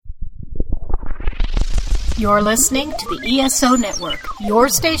You're listening to the ESO Network, your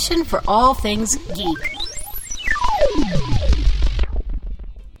station for all things geek.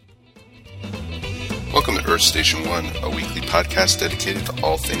 Welcome to Earth Station 1, a weekly podcast dedicated to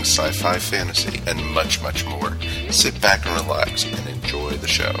all things sci-fi, fantasy, and much, much more. Sit back and relax and enjoy the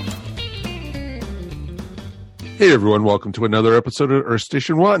show. Hey everyone, welcome to another episode of Earth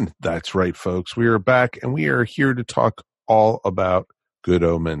Station 1. That's right, folks. We are back and we are here to talk all about Good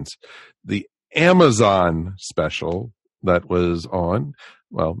Omens. The Amazon special that was on,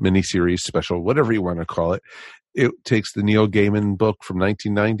 well, miniseries special, whatever you want to call it. It takes the Neil Gaiman book from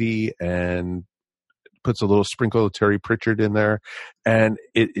 1990 and puts a little sprinkle of Terry Pritchard in there, and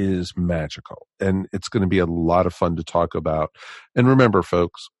it is magical. And it's going to be a lot of fun to talk about. And remember,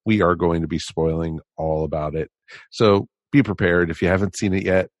 folks, we are going to be spoiling all about it. So be prepared. If you haven't seen it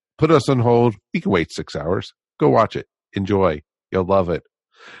yet, put us on hold. You can wait 6 hours. Go watch it. Enjoy. You'll love it.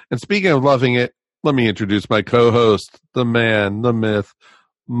 And speaking of loving it, let me introduce my co-host, the man, the myth,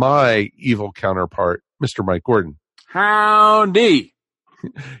 my evil counterpart, Mr. Mike Gordon. Howdy.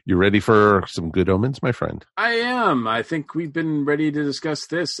 You ready for some Good Omens, my friend? I am. I think we've been ready to discuss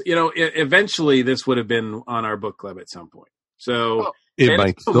this. You know, eventually this would have been on our book club at some point. So it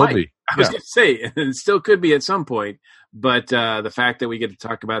might still be. I was going to say, it still could be at some point. But the fact that we get to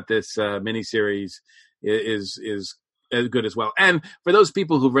talk about this miniseries is good as well. And for those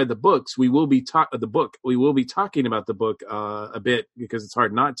people who've read the books, we will be talking about the book a bit, because it's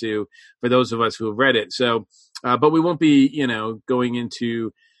hard not to for those of us who have read it. So, but we won't be, going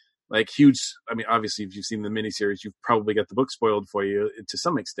into like huge. I mean, obviously, if you've seen the miniseries, you've probably got the book spoiled for you to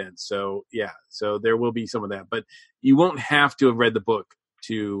some extent. So, yeah, so there will be some of that, but you won't have to have read the book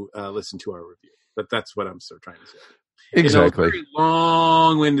to listen to our review. But that's what I'm sort of trying to say. Exactly. A very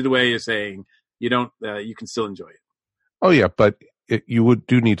long-winded way of saying you don't. You can still enjoy it. Oh, yeah, but you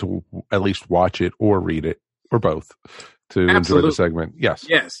do need to at least watch it or read it, or both, to enjoy the segment. Yes.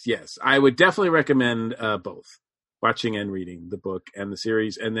 Yes. I would definitely recommend both, watching and reading the book and the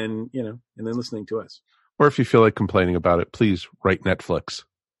series, and then, and then listening to us. Or if you feel like complaining about it, please write Netflix.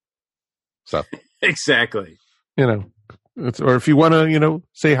 So exactly. Or if you want to,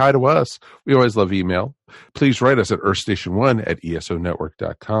 say hi to us, we always love email. Please write us at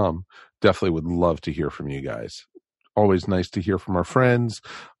earthstation1@esonetwork.com. Definitely would love to hear from you guys. Always nice to hear from our friends,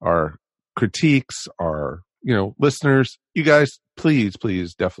 our critiques, our, listeners. You guys, please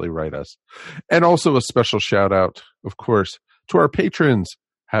definitely write us. And also a special shout out, of course, to our patrons.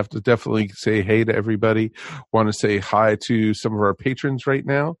 Have to definitely say hey to everybody. Want to say hi to some of our patrons right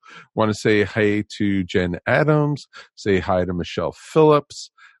now. Want to say hey to Jen Adams. Say hi to Michelle Phillips.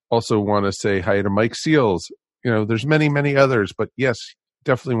 Also want to say hi to Mike Seals. There's many, many others, but yes,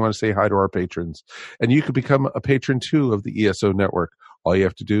 definitely want to say hi to our patrons. And you could become a patron too of the ESO Network. All you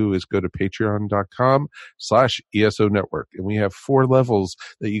have to do is go to patreon.com/ESO Network. And we have 4 levels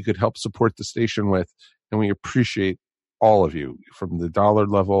that you could help support the station with. And we appreciate all of you, from the $1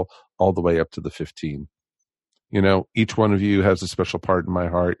 level all the way up to the 15. Each one of you has a special part in my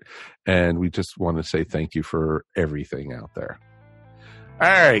heart. And we just want to say thank you for everything out there. All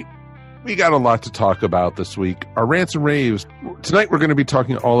right. We got a lot to talk about this week. Our rants and raves. Tonight we're going to be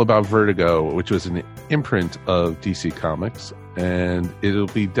talking all about Vertigo, which was an imprint of DC Comics. And it'll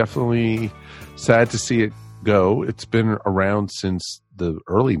be definitely sad to see it go. It's been around since the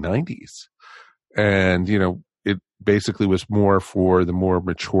early 90s. And, it basically was more for the more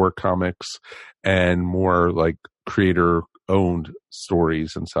mature comics and more like creator-owned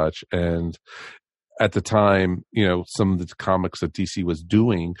stories and such. And at the time, some of the comics that DC was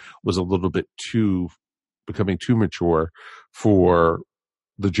doing was a little bit becoming too mature for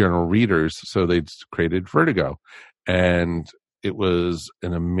the general readers. So they created Vertigo. And it was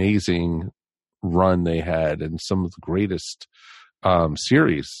an amazing run they had, and some of the greatest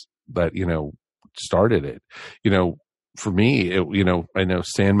series that, started it. For me, I know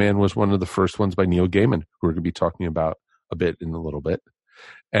Sandman was one of the first ones by Neil Gaiman, who we're going to be talking about a bit in a little bit.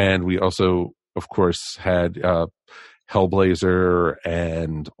 And we also, of course, had Hellblazer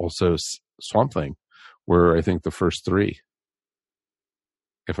and also Swamp Thing were, I think, the first 3,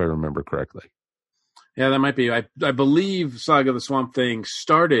 if I remember correctly. Yeah, that might be. I believe Saga of the Swamp Thing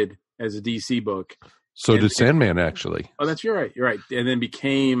started as a DC book. So did Sandman, actually. Oh, you're right. You're right. And then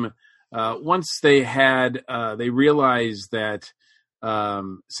became, once they realized that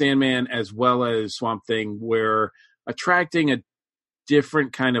Sandman as well as Swamp Thing were attracting a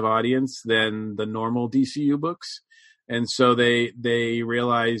different kind of audience than the normal DCU books. And so they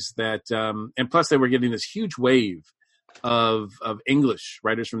realized that, and plus they were getting this huge wave of English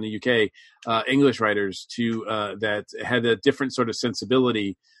writers from the UK, English writers that had a different sort of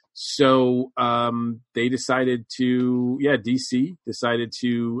sensibility So they decided to, DC decided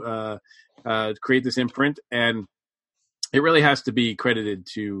to create this imprint, and it really has to be credited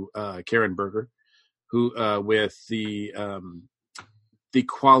to Karen Berger, who with the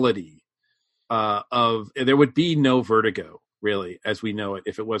quality of, there would be no Vertigo really as we know it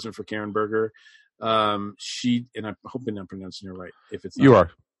if it wasn't for Karen Berger. She, and I'm hoping I'm pronouncing her right. If it's not, you are,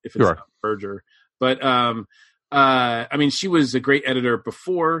 if it's not Berger, but I mean, she was a great editor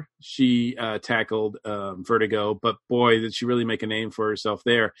before she tackled Vertigo, but boy, did she really make a name for herself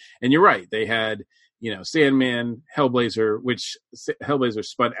there. And you're right, they had, Sandman, Hellblazer, which Hellblazer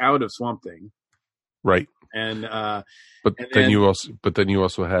spun out of Swamp Thing, right? And but then you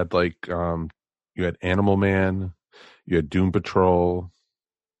also had like you had Animal Man, you had Doom Patrol,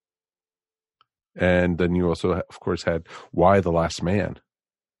 and then you also, of course, had Y the Last Man.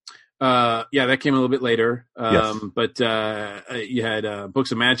 That came a little bit later. Yes. But you had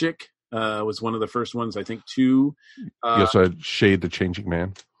Books of Magic was one of the first ones, I think, too. You also had Shade the Changing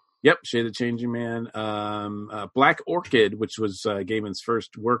Man. Yep, Shade the Changing Man. Black Orchid, which was Gaiman's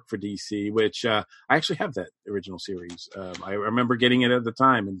first work for DC, which I actually have that original series. I remember getting it at the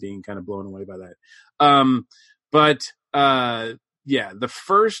time and being kind of blown away by that. The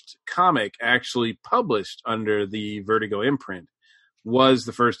first comic actually published under the Vertigo imprint was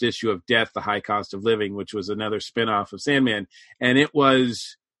the first issue of Death, the High Cost of Living, which was another spinoff of Sandman. And it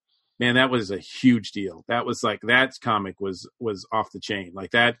was, man, that was a huge deal. That was like, that comic was off the chain. Like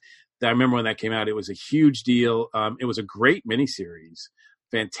that, I remember when that came out, it was a huge deal. It was a great miniseries,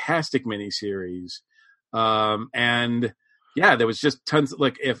 fantastic miniseries. And yeah, there was just tons,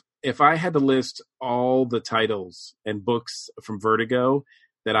 like if I had to list all the titles and books from Vertigo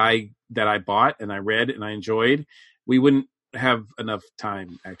that I bought and I read and I enjoyed, we wouldn't have enough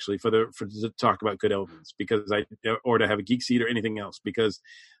time actually to talk about Good Omens or to have a geek seat or anything else, because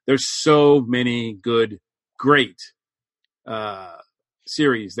there's so many great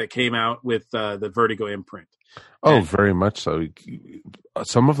series that came out with the Vertigo imprint. Oh, very much so.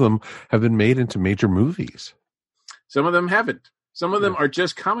 Some of them have been made into major movies. Some of them haven't. Some of them are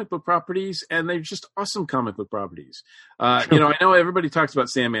just comic book properties, and they're just awesome comic book properties. I know everybody talks about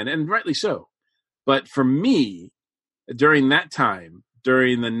Sandman, and rightly so. But for me, during that time,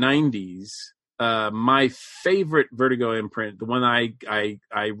 during the 90s, my favorite Vertigo imprint, the one I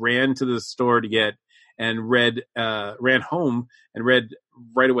ran to the store to get and ran home and read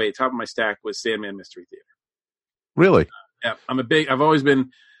right away, top of my stack, was Sandman Mystery Theater. Really? Yeah, I've always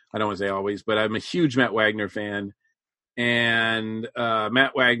been, I don't want to say always, but I'm a huge Matt Wagner fan. And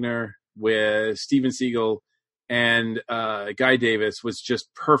Matt Wagner with Steven Seagal and Guy Davis was just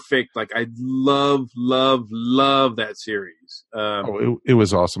perfect. Like, I love that series. It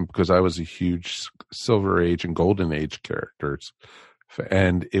was awesome because I was a huge Silver Age and Golden Age characters,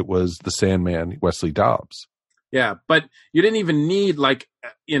 and it was the Sandman, Wesley Dobbs. Yeah, but you didn't even need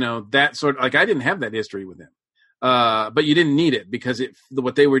that sort of, like, I didn't have that history with him, but you didn't need it because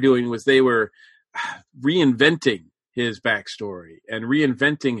what they were doing was they were reinventing his backstory and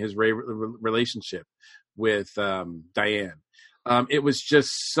reinventing his relationship with Diane. It was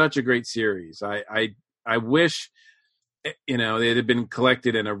just such a great series. I wish it had been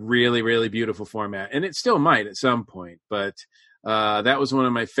collected in a really, really beautiful format, and it still might at some point. But that was one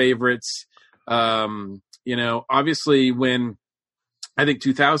of my favorites. Obviously, when I think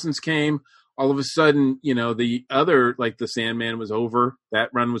 2000s came, all of a sudden, the other, like the Sandman was over. That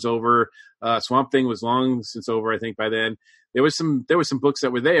run was over. Swamp Thing was long since over, I think, by then. There were some books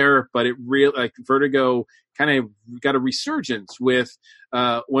that were there, but it really, like, Vertigo kind of got a resurgence with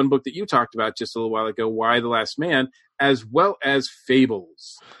one book that you talked about just a little while ago, Y the Last Man, as well as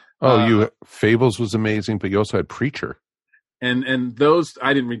Fables. Fables was amazing, but you also had Preacher. And those,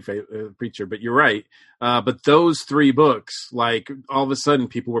 I didn't read Preacher, but you're right. But those three books, like, all of a sudden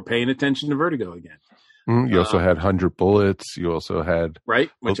people were paying attention to Vertigo again. You also had 100 Bullets. You also had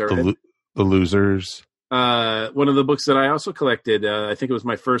the Losers. One of the books that I also collected, I think it was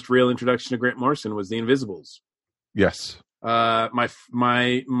my first real introduction to Grant Morrison, was The Invisibles. Yes. My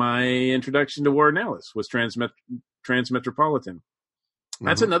introduction to Warren Ellis was Transmetropolitan.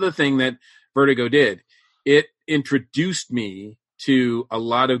 That's another thing that Vertigo did. It introduced me to a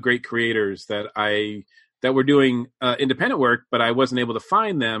lot of great creators that were doing independent work, but I wasn't able to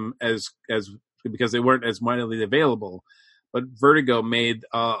find them as because they weren't as widely available. But Vertigo made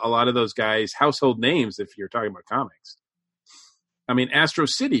a lot of those guys household names if you're talking about comics. I mean, Astro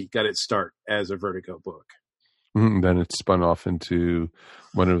City got its start as a Vertigo book. Then it spun off into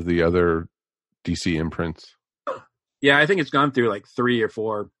one of the other DC imprints. Yeah, I think it's gone through like 3 or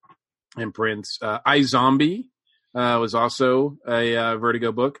 4 imprints. iZombie was also a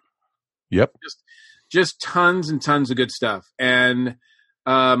Vertigo book. Yep. Just tons and tons of good stuff. And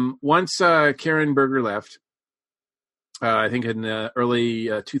once Karen Berger left, I think in the early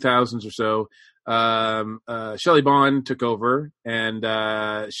 2000s or so, Shelley Bond took over, and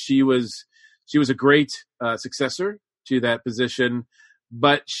she was a great successor to that position.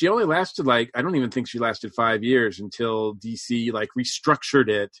 But she only lasted I don't even think she lasted 5 years until DC restructured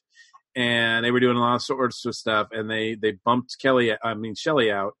it, and they were doing a lot of sorts of stuff, and they bumped Shelley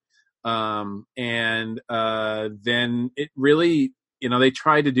out. And then it really, they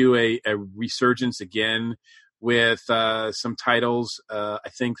tried to do a resurgence again with some titles. I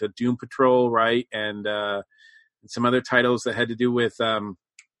think the Doom Patrol, right, and some other titles that had to do with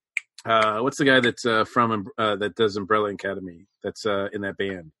what's the guy that's from that does Umbrella Academy? That's in that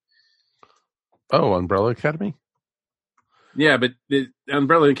band. Oh, Umbrella Academy. Yeah, but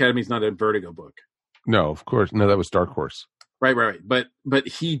Umbrella Academy is not a Vertigo book. No, of course. No, that was Dark Horse. Right. But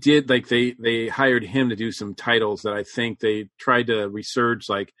he did they hired him to do some titles that I think they tried to resurge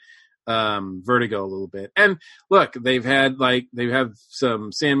Vertigo a little bit. And look, they have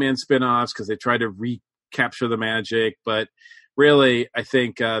some Sandman spinoffs because they tried to recapture the magic, but really I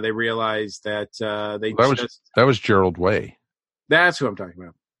think they realized that that was Gerald Way. That's who I'm talking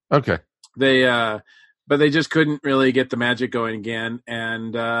about. Okay. But they just couldn't really get the magic going again,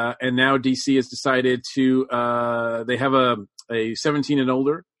 and now DC has decided to they have a 17 and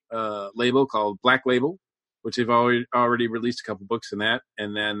older label called Black Label, which they've already released a couple books in that,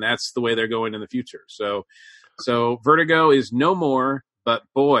 and then that's the way they're going in the future. So Vertigo is no more, but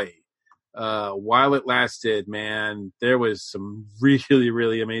boy, while it lasted, man, there was some really,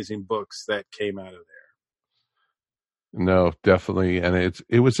 really amazing books that came out of there. No, definitely, and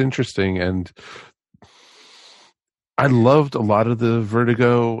it was interesting, and I loved a lot of the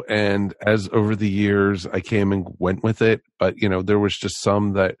Vertigo, and as over the years I came and went with it, but there was just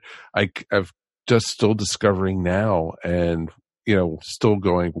some that I've just still discovering now, and still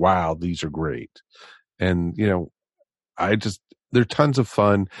going, wow, these are great. And they're tons of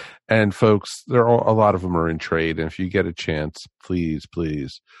fun, and folks, a lot of them are in trade, and if you get a chance, please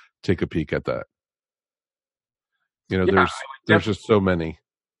take a peek at that. There's just so many.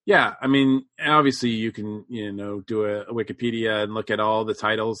 Yeah, I mean, obviously you can, do a Wikipedia and look at all the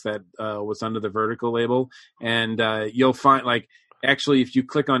titles that was under the Vertigo label, and you'll find, actually, if you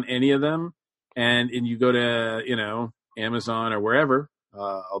click on any of them and you go to, Amazon or wherever,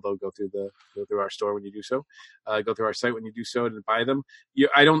 although go through our store when you do so, go through our site when you do so and buy them,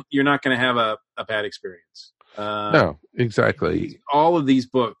 you're not going to have a bad experience. No, exactly. All of these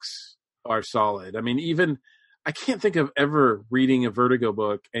books are solid. I mean, even I can't think of ever reading a Vertigo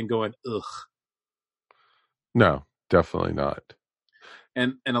book and going, ugh. No, definitely not.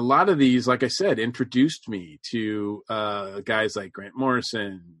 And a lot of these, like I said, introduced me to guys like Grant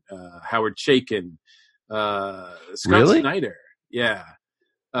Morrison, Howard Chaykin, Scott Snyder. Yeah.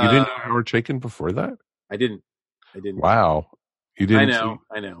 You didn't know Howard Chaykin before that? I didn't. Wow. You didn't.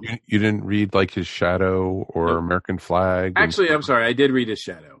 I know. You didn't read His Shadow or American Flag? Actually, I'm sorry. I did read His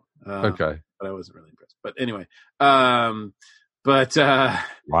Shadow. Okay. But I wasn't really impressed. But anyway, wow.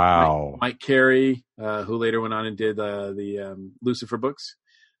 Mike Carey, who later went on and did the Lucifer books,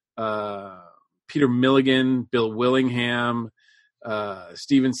 Peter Milligan, Bill Willingham,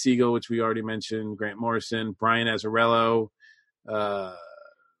 Steven Seagal, which we already mentioned, Grant Morrison, Brian Azzarello,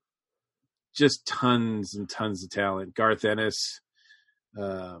 just tons and tons of talent. Garth Ennis,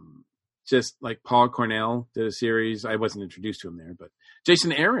 just like Paul Cornell did a series. I wasn't introduced to him there, but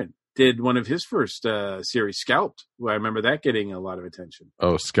Jason Aaron did one of his first series, Scalped. I remember that getting a lot of attention.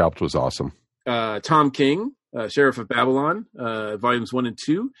 Oh, Scalped was awesome. Tom King, Sheriff of Babylon, volumes 1 and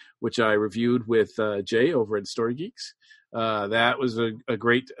 2, which I reviewed with Jay over at Story Geeks. That was a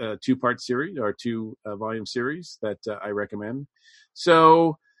great 2-part series or 2-volume series that I recommend.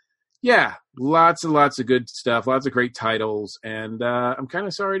 So, yeah, lots and lots of good stuff, lots of great titles, and I'm kind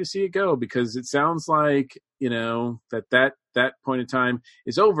of sorry to see it go because it sounds like that point in time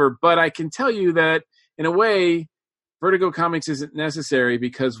is over. But I can tell you that in a way, Vertigo Comics isn't necessary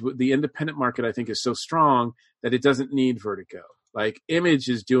because the independent market, I think, is so strong that it doesn't need Vertigo. Like Image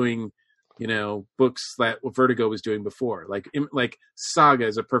is doing, books that Vertigo was doing before. Like Saga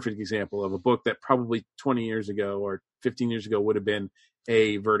is a perfect example of a book that probably 20 years ago or 15 years ago would have been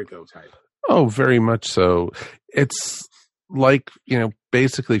a Vertigo title. Oh, very much so. It's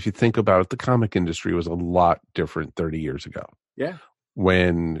basically, if you think about it, the comic industry was a lot different 30 years ago. Yeah.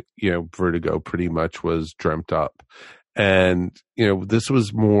 When, Vertigo pretty much was dreamt up. And, this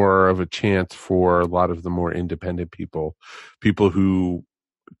was more of a chance for a lot of the more independent people who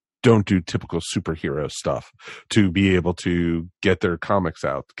don't do typical superhero stuff to be able to get their comics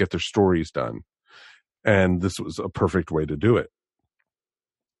out, get their stories done. And this was a perfect way to do it.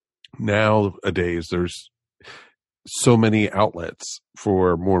 Nowadays, there's so many outlets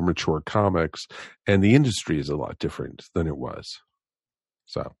for more mature comics, and the industry is a lot different than it was.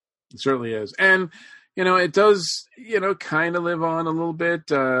 So it certainly is. And, it does, kind of live on a little bit.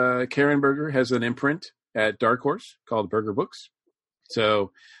 Karen Berger has an imprint at Dark Horse called Berger Books.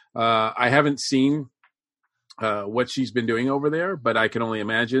 So I haven't seen what she's been doing over there, but I can only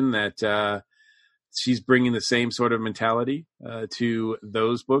imagine that she's bringing the same sort of mentality to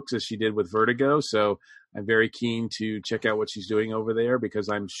those books as she did with Vertigo. So I'm very keen to check out what she's doing over there, because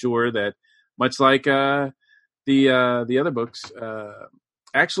I'm sure that much like the other books,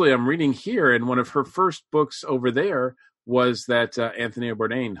 actually I'm reading here, and one of her first books over there was that Anthony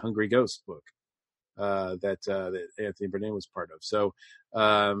Bourdain Hungry Ghost book that Anthony Bourdain was part of. So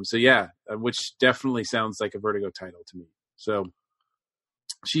yeah, which definitely sounds like a Vertigo title to me. So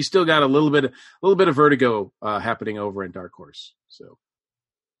she's still got a little bit of Vertigo happening over in Dark Horse. So,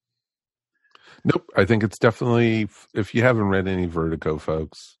 nope. I think it's definitely, if you haven't read any Vertigo,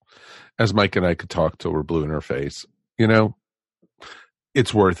 folks, as Mike and I could talk till we're blue in our face,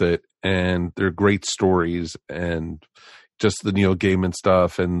 it's worth it. And they're great stories, and just the Neil Gaiman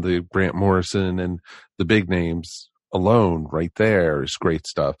stuff and the Grant Morrison and the big names alone right there is great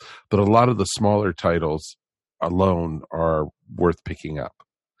stuff. But a lot of the smaller titles alone are worth picking up.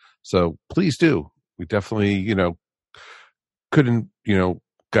 So please do. We definitely, couldn't,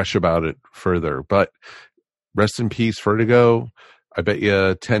 gush about it further. But rest in peace, Vertigo. I bet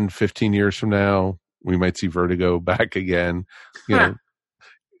you 10, 15 years from now, we might see Vertigo back again.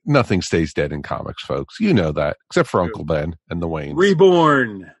 Nothing stays dead in comics, folks. You know that, except for Uncle Ben and the Waynes.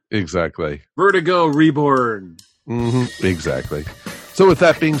 Reborn. Exactly. Vertigo Reborn. Mm-hmm. Exactly. So with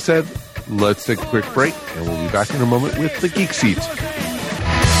that being said, let's take a quick break, and we'll be back in a moment with the Geek Seat.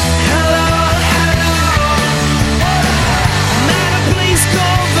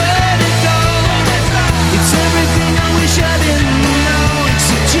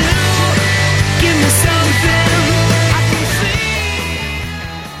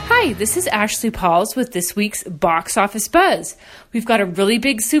 Hi, this is Ashley Pauls with this week's Box Office Buzz. We've got a really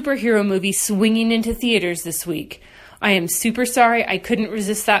big superhero movie swinging into theaters this week. I am super sorry I couldn't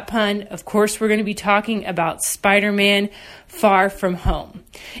resist that pun. Of course, we're going to be talking about Spider-Man Far From Home.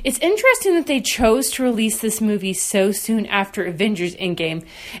 It's interesting that they chose to release this movie so soon after Avengers Endgame,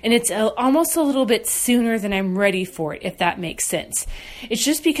 and it's almost a little bit sooner than I'm ready for it, if that makes sense. It's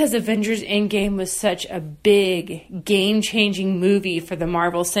just because Avengers Endgame was such a big, game-changing movie for the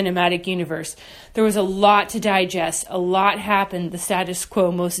Marvel Cinematic Universe. There was a lot to digest, a lot happened, the status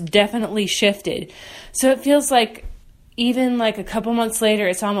quo most definitely shifted. So it feels like even like a couple months later,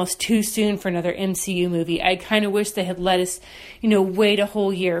 it's almost too soon for another MCU movie. I kind of wish they had let us, wait a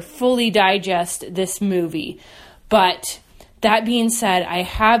whole year, fully digest this movie. But that being said, I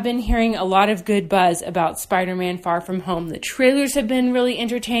have been hearing a lot of good buzz about Spider-Man Far From Home. The trailers have been really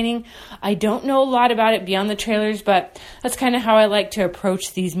entertaining. I don't know a lot about it beyond the trailers, but that's kind of how I like to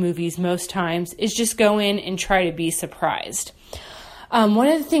approach these movies most times, is just go in and try to be surprised. One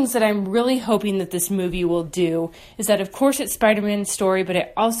of the things that I'm really hoping that this movie will do is that, of course, it's Spider-Man's story, but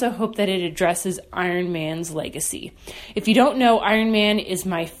I also hope that it addresses Iron Man's legacy. If you don't know, Iron Man is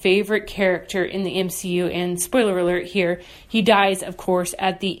my favorite character in the MCU, and spoiler alert here, he dies, of course,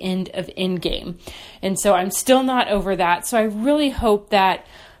 at the end of Endgame. And so I'm still not over that, so I really hope that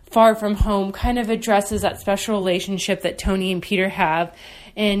Far From Home kind of addresses that special relationship that Tony and Peter have,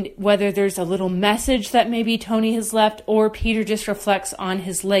 and whether there's a little message that maybe Tony has left, or Peter just reflects on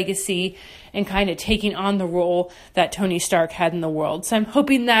his legacy and kind of taking on the role that Tony Stark had in the world. So I'm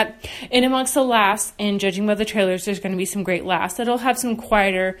hoping that in amongst the laughs, and judging by the trailers, there's going to be some great laughs, that it'll have some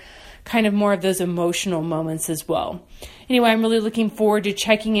quieter, kind of more of those emotional moments as well. Anyway, I'm really looking forward to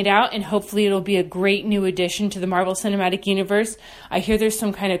checking it out, and hopefully it'll be a great new addition to the Marvel Cinematic Universe. I hear there's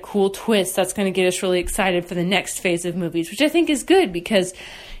some kind of cool twist that's going to get us really excited for the next phase of movies, which I think is good because,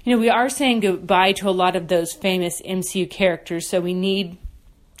 we are saying goodbye to a lot of those famous MCU characters, so we need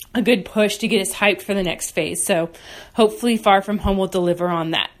a good push to get us hyped for the next phase. So hopefully Far From Home will deliver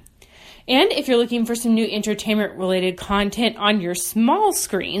on that. And if you're looking for some new entertainment-related content on your small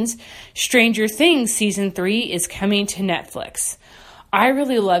screens, Stranger Things Season 3 is coming to Netflix. I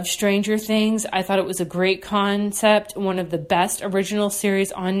really love Stranger Things. I thought it was a great concept, one of the best original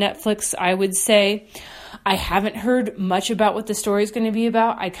series on Netflix, I would say. I haven't heard much about what the story is going to be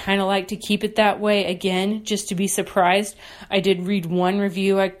about. I kind of like to keep it that way, again, just to be surprised. I did read one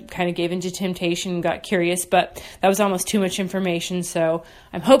review. I kind of gave into temptation and got curious, but that was almost too much information, so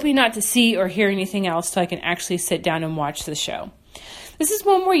I'm hoping not to see or hear anything else so I can actually sit down and watch the show. This is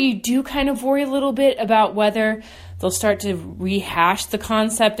one where you do kind of worry a little bit about whether they'll start to rehash the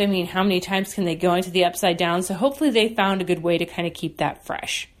concept. I mean, how many times can they go into the Upside Down? So hopefully they found a good way to kind of keep that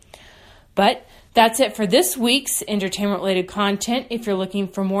fresh. But that's it for this week's entertainment-related content. If you're looking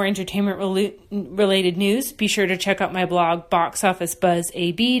for more entertainment-related news, be sure to check out my blog,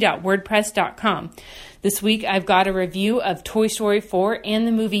 boxofficebuzzab.wordpress.com. This week, I've got a review of Toy Story 4 and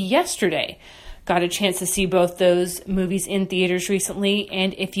the movie Yesterday. Got a chance to see both those movies in theaters recently,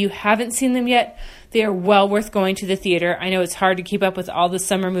 and if you haven't seen them yet, they are well worth going to the theater. I know it's hard to keep up with all the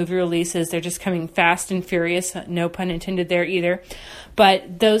summer movie releases. They're just coming fast and furious, no pun intended there either.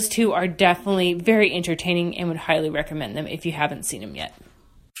 But those two are definitely very entertaining and would highly recommend them if you haven't seen them yet.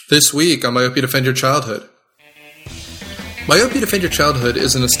 This week on Myopia Defend Your Childhood. Myopia Defend Your Childhood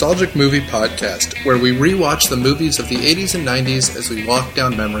is a nostalgic movie podcast where we rewatch the movies of the 80s and 90s as we walk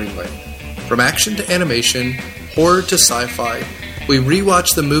down memory lane. From action to animation, horror to sci-fi, we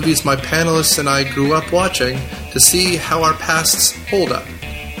rewatch the movies my panelists and I grew up watching to see how our pasts hold up.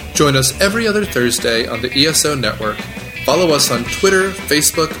 Join us every other Thursday on the ESO Network. Follow us on Twitter,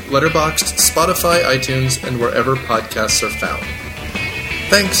 Facebook, Letterboxd, Spotify, iTunes, and wherever podcasts are found.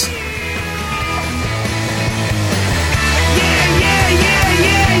 Thanks!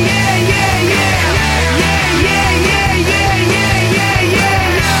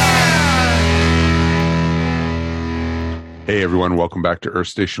 Hey everyone, welcome back to Earth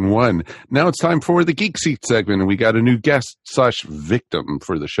Station 1. Now it's time for the Geek Seat segment, and we got a new guest/victim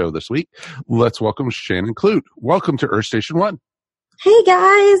for the show this week. Let's welcome Shannon Clute. Welcome to Earth Station 1. Hey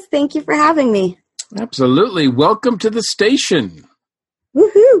guys, thank you for having me. Absolutely. Welcome to the station.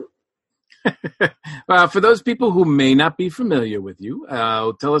 Woohoo! For those people who may not be familiar with you,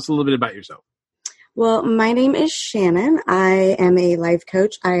 tell us a little bit about yourself. Well, my name is Shannon. I am a life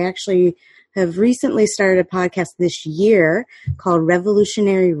coach. I actually have recently started a podcast this year called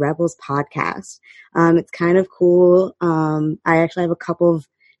Revolutionary Rebels Podcast. It's kind of cool. I actually have a couple of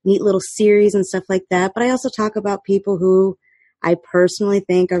neat little series and stuff like that, but I also talk about people who I personally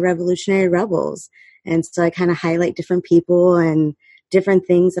think are revolutionary rebels. And so I kind of highlight different people and different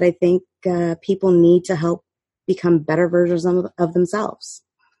things that I think people need to help become better versions of themselves.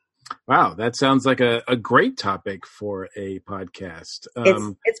 Wow, that sounds like a great topic for a podcast.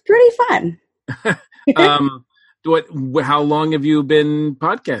 It's pretty fun. How long have you been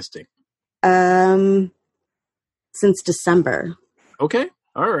podcasting? Since December. Okay,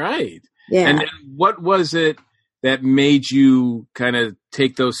 all right. Yeah. And what was it that made you kind of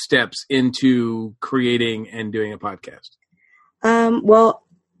take those steps into creating and doing a podcast? Well,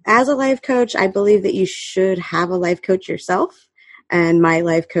 as a life coach, I believe that you should have a life coach yourself. And my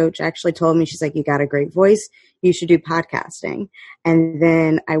life coach actually told me, she's like, you got a great voice. You should do podcasting. And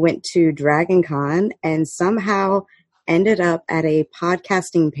then I went to Dragon Con and somehow ended up at a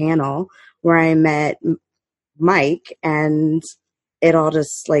podcasting panel where I met Mike, and it all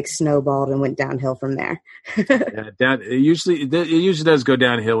just like snowballed and went downhill from there. It usually does go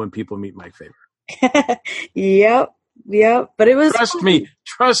downhill when people meet Mike Faber. Yep. But it was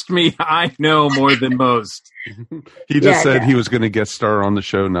Trust me, I know more than most. He just said he was going to guest star on the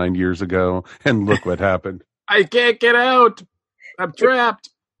show 9 years ago, and look what happened. I can't get out. I'm trapped.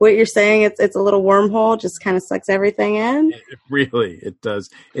 What you're saying, it's a little wormhole, just kind of sucks everything in? It does.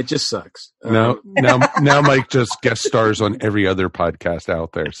 It just sucks. Now Mike just guest stars on every other podcast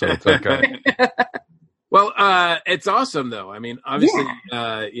out there, so it's okay. Well, it's awesome, though. I mean, obviously,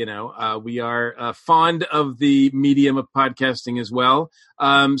 we are fond of the medium of podcasting as well.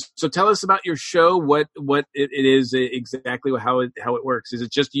 So tell us about your show, what it is exactly, how it works. Is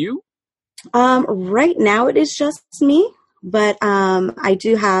it just you? Right now it is just me, but I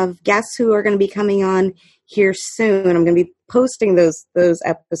do have guests who are going to be coming on here soon. I'm going to be posting those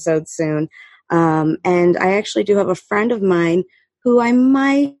episodes soon. And I actually do have a friend of mine who I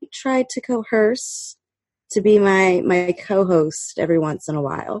might try to coerce to be my co-host every once in a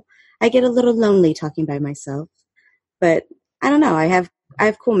while. I get a little lonely talking by myself, but I don't know. I have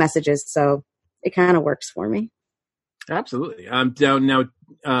cool messages, so it kind of works for me. Absolutely. Now,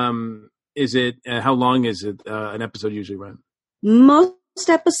 is it how long is it an episode usually run? Most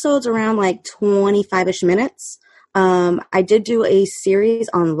episodes around like 25-ish minutes. I did do a series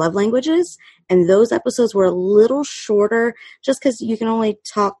on love languages, And those episodes were a little shorter just because you can only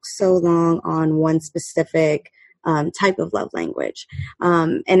talk so long on one specific type of love language.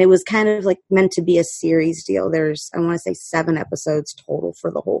 And it was kind of like meant to be a series deal. There's, I want to say 7 episodes total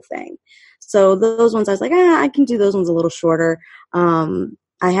for the whole thing. So those ones I was like, I can do those ones a little shorter. I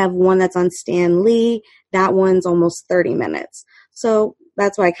have one that's on Stan Lee. That one's almost 30 minutes. So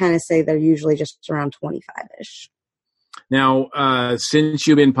that's why I kind of say they're usually just around 25-ish. Now, since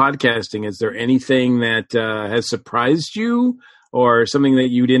you've been podcasting, is there anything that has surprised you or something that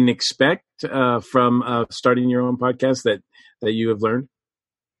you didn't expect from starting your own podcast that you have learned?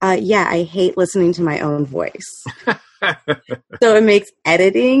 Yeah, I hate listening to my own voice. So it makes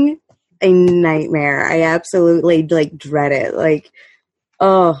editing a nightmare. I absolutely dread it.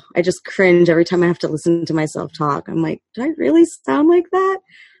 I just cringe every time I have to listen to myself talk. I'm like, do I really sound like that?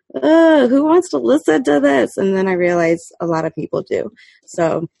 Who wants to listen to this? And then I realize a lot of people do.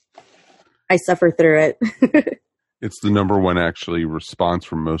 So I suffer through it. It's the number one actually response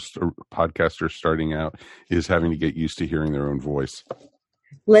from most podcasters starting out is having to get used to hearing their own voice.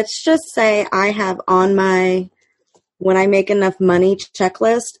 Let's just say I have on my, when I make enough money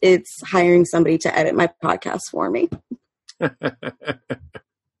checklist, it's hiring somebody to edit my podcast for me.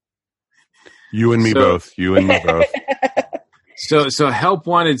 You and me both. You and me both. So help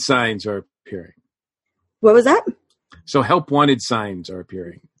wanted signs are appearing. What was that? So help wanted signs are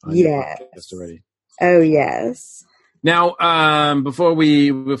appearing. Yes. Already. Oh, yes. Now, before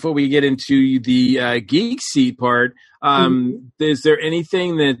we get into the geek seat part, is there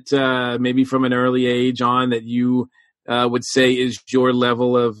anything that maybe from an early age on that you would say is your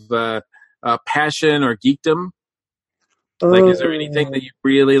level of passion or geekdom? Like, is there anything that you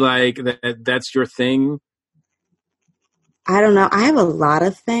really like that's your thing? I don't know. I have a lot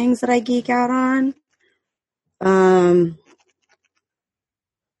of things that I geek out on. I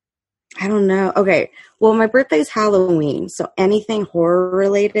don't know. Okay. Well, my birthday's Halloween, so anything horror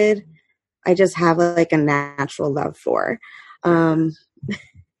related, I just have a natural love for.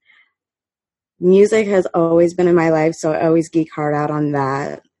 Music has always been in my life, so I always geek hard out on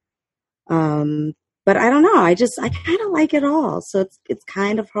that. But I don't know. I kind of like it all, so it's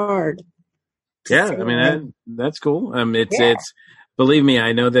kind of hard. Yeah, I mean that's cool. It's believe me,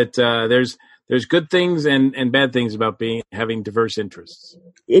 I know that there's good things and bad things about having diverse interests.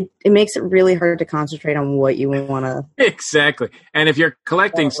 It makes it really hard to concentrate on what you want to. Exactly. And if you're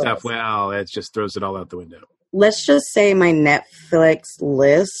collecting stuff, well, it just throws it all out the window. Let's just say my Netflix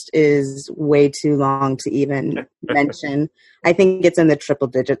list is way too long to even mention. I think it's in the triple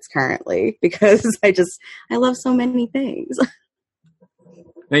digits currently because I love so many things.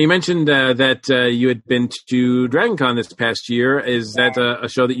 Now, you mentioned that you had been to DragonCon this past year. Is that a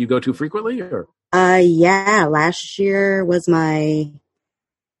show that you go to frequently? Or? Yeah. Last year was my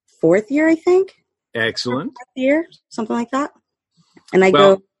 4th year, I think. Excellent. 4th year, something like that. And I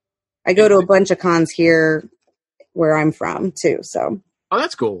go to a bunch of cons here where I'm from, too. So. Oh,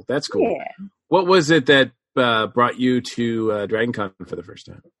 that's cool. That's cool. Yeah. What was it that brought you to DragonCon for the first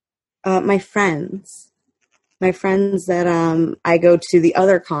time? My friends. My friends that I go to the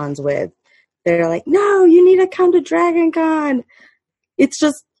other cons with, they're like, no, you need to come to DragonCon. It's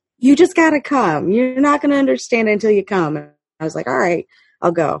just, you just got to come. You're not going to understand it until you come. And I was like, all right,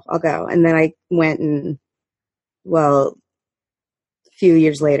 I'll go. And then I went and, well, a few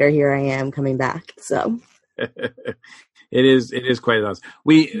years later, here I am coming back. So it is quite awesome.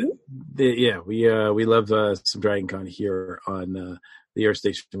 We love some DragonCon here on the Earth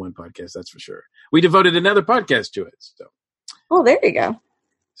Station 1 podcast, that's for sure. We devoted another podcast to it. So. Oh, there you go.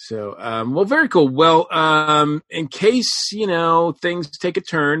 So, well, very cool. Well, in case, things take a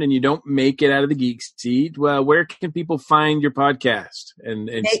turn and you don't make it out of the geek seat, well, where can people find your podcast and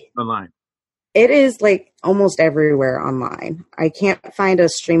online? It is almost everywhere online. I can't find a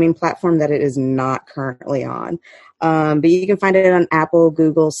streaming platform that it is not currently on. But you can find it on Apple,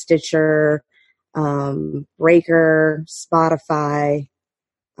 Google, Stitcher, Breaker, Spotify.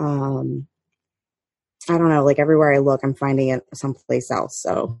 I don't know, everywhere I look, I'm finding it someplace else.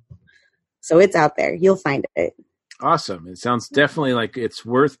 So it's out there. You'll find it. Awesome. It sounds definitely like it's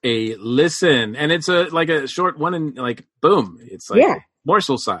worth a listen. And it's a short one and boom. It's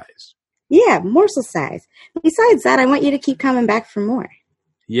morsel size. Yeah, morsel size. Besides that, I want you to keep coming back for more.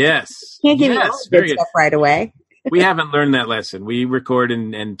 Yes. Can't give you all the good stuff right away. We haven't learned that lesson. We record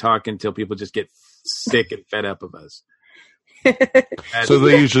and talk until people just get sick and fed up of us. So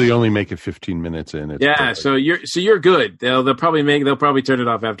they usually only make it 15 minutes in. It's perfect. So you're good. They'll probably turn it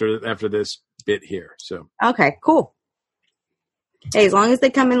off after this bit here. So okay, cool. Hey, as long as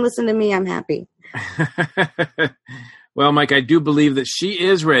they come and listen to me, I'm happy. Well, Mike, I do believe that she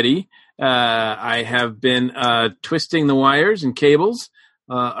is ready. I have been twisting the wires and cables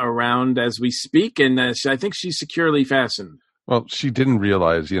around as we speak, and I think she's securely fastened. Well, she didn't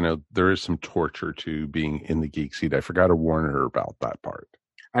realize, there is some torture to being in the geek seat. I forgot to warn her about that part.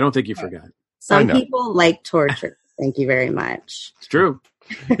 I don't think you forgot. Some people like torture. Thank you very much. It's true.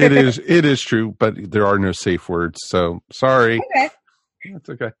 It is true, but there are no safe words, so sorry. Okay. That's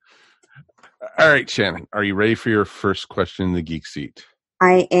okay. All right, Shannon, are you ready for your first question in the geek seat?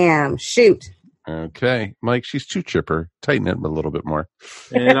 I am. Shoot. Okay. Mike, she's too chipper. Tighten it a little bit more.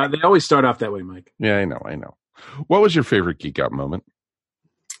 And they always start off that way, Mike. Yeah, I know. What was your favorite geek out moment?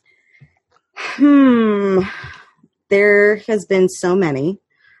 There has been so many.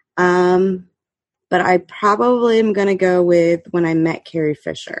 But I probably am going to go with when I met Carrie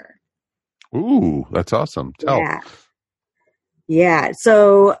Fisher. Ooh, that's awesome. Tell. Yeah.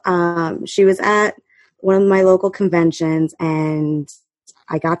 So she was at one of my local conventions, and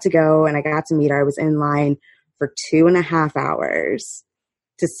I got to go and I got to meet her. I was in line for 2.5 hours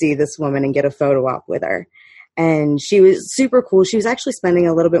to see this woman and get a photo op with her. And she was super cool. She was actually spending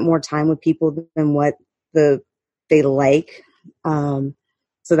a little bit more time with people than what they like.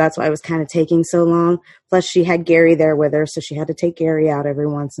 So that's why I was kind of taking so long. Plus, she had Gary there with her, so she had to take Gary out every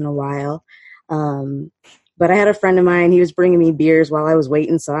once in a while. But I had a friend of mine. He was bringing me beers while I was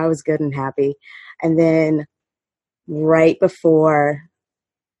waiting, so I was good and happy. And then right before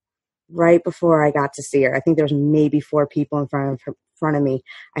I got to see her, I think there was maybe 4 people in front of me.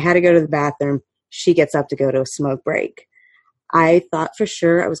 I had to go to the bathroom. She gets up to go to a smoke break. I thought for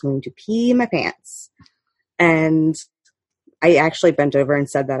sure I was going to pee my pants. And I actually bent over and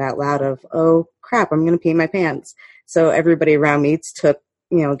said that out loud of, oh, crap, I'm going to pee my pants. So everybody around me took,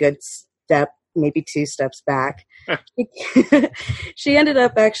 a good step, maybe 2 steps back. She ended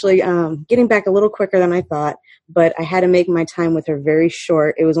up actually getting back a little quicker than I thought, but I had to make my time with her very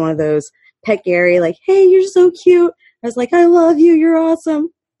short. It was one of those pet Gary, like, hey, you're so cute. I was like, I love you. You're awesome.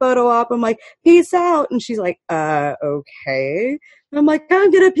 Photo op. I'm like, peace out. And she's like, okay. And I'm like, I'm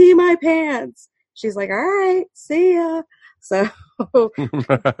going to pee my pants. She's like, all right, see ya. So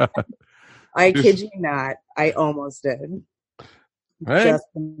I kid you not, I almost did. Right? Just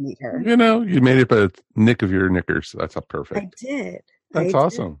to meet her. You made it by the nick of your knickers. That's not perfect. I did. That's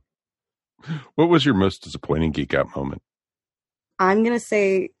awesome. What was your most disappointing geek out moment? I'm going to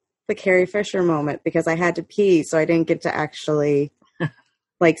say the Carrie Fisher moment because I had to pee, so I didn't get to actually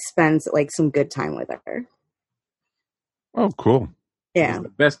spend some good time with her. Oh, cool. Yeah. It was the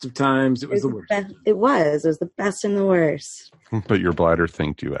best of times. It was the worst. It was the best and the worst. But your bladder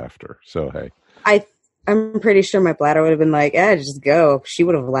thanked you after. So, hey. I'm pretty sure my bladder would have been like, just go. She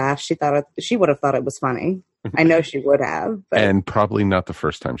would have laughed. She would have thought it was funny. I know she would have. But. And probably not the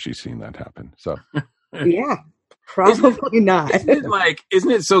first time she's seen that happen. So. Yeah. Probably not.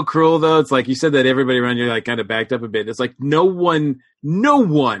 Isn't it so cruel though? It's like you said that everybody around you kind of backed up a bit. It's like no one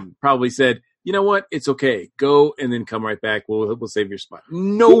probably said, you know what? It's okay. Go and then come right back. We'll save your spot.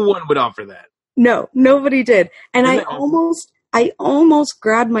 No one would offer that. No, nobody did. And I almost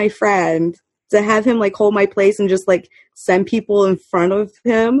grabbed my friend to have him hold my place and just send people in front of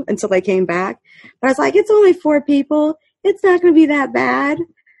him until I came back. But I was like, it's only 4 people. It's not going to be that bad.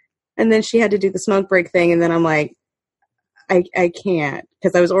 And then she had to do the smoke break thing. And then I'm like, I can't,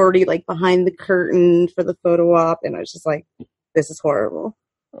 because I was already behind the curtain for the photo op. And I was just like, this is horrible.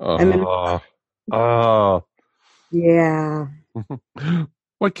 Yeah.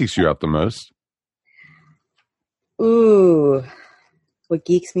 What geeks you out the most? Ooh, what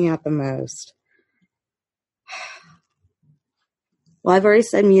geeks me out the most? Well, I've already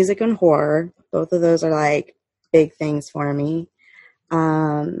said music and horror. Both of those are big things for me.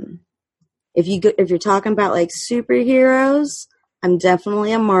 If you're talking about superheroes, I'm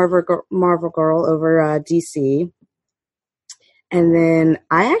definitely a Marvel girl over DC. And then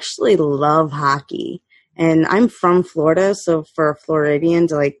I actually love hockey. And I'm from Florida, so for a Floridian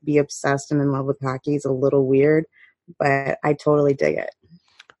to be obsessed and in love with hockey is a little weird, but I totally dig it.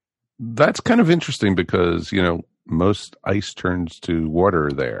 That's kind of interesting because, most ice turns to water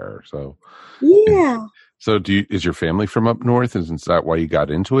there. So yeah. So is your family from up north? Is that why you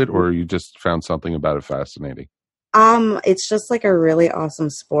got into it, or you just found something about it fascinating? It's just a really awesome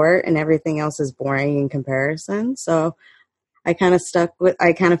sport and everything else is boring in comparison. So I kind of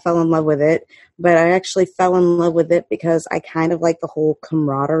fell in love with it, but I actually fell in love with it because I kind of like the whole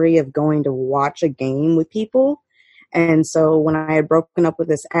camaraderie of going to watch a game with people. And so when I had broken up with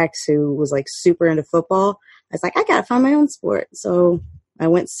this ex who was super into football, I was like, I got to find my own sport. So I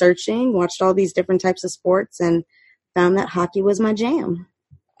went searching, watched all these different types of sports, and found that hockey was my jam.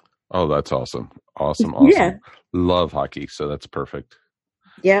 Oh, that's awesome. Awesome. Yeah. Love hockey. So that's perfect.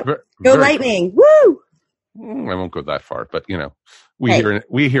 Yep. Go Very Lightning! Woo! I won't go that far, but we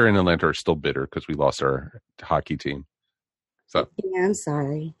Hey. here in Atlanta are still bitter because we lost our hockey team. So yeah, I'm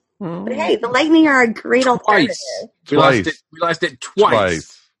sorry, but hey, the Lightning are a great alternative. We lost it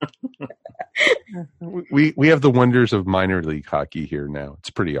twice. we have the wonders of minor league hockey here now. It's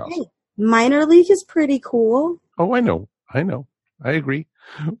pretty awesome. Hey, minor league is pretty cool. Oh, I know. I agree.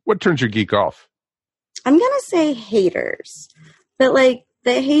 What turns your geek off? I'm gonna say haters, but like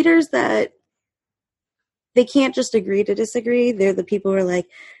the haters that they can't just agree to disagree. They're the people who are like,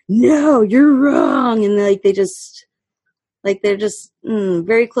 no, you're wrong. And they're just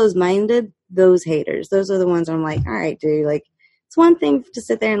very close-minded. Those haters, those are the ones I'm like, all right, dude, like, it's one thing to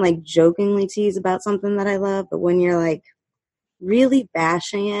sit there and like jokingly tease about something that I love, but when you're like really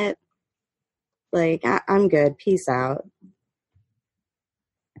bashing it, like, I'm good. Peace out.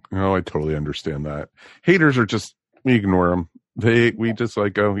 Oh, I totally understand that. Haters are just, we ignore them. We just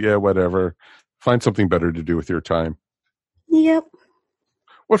like, oh, yeah, whatever. Find something better to do with your time. Yep.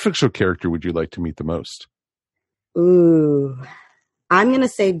 What fictional character would you like to meet the most? Ooh. I'm going to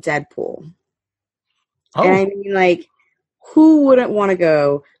say Deadpool. Oh. And I mean, like, who wouldn't want to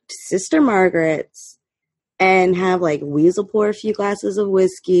go to Sister Margaret's and have, like, Weasel pour a few glasses of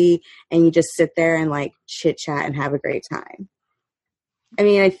whiskey and you just sit there and, like, chit-chat and have a great time? I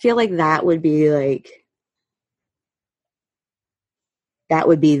mean, I feel like that would be, like, that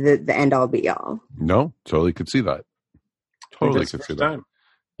would be the end-all, be-all. No, totally could see that. Totally could see that.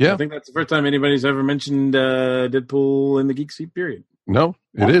 Yeah. I think that's the first time anybody's ever mentioned Deadpool in the Geek Seat period. No,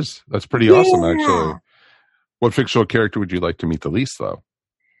 it is. That's pretty awesome, actually. What fictional character would you like to meet the least, though?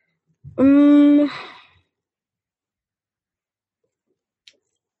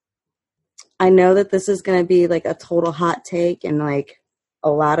 I know that this is going to be like a total hot take, and like a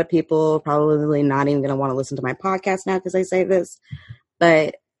lot of people probably not even going to want to listen to my podcast now because I say this,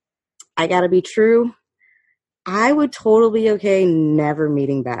 but I got to be true. I would totally be okay never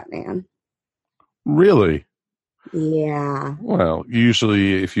meeting Batman. Really? Yeah. Well,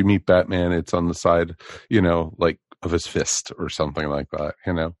 usually if you meet Batman, it's on the side, like of his fist or something like that,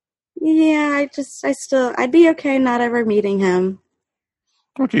 Yeah, I'd be okay not ever meeting him.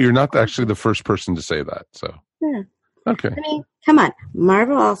 Okay, you're not actually the first person to say that, so. Yeah. Okay. I mean, come on.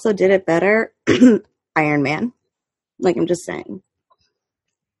 Marvel also did it better. Iron Man. Like, I'm just saying.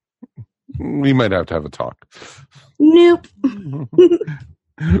 We might have to have a talk. Nope.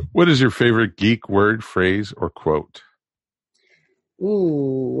 What is your favorite geek word, phrase, or quote?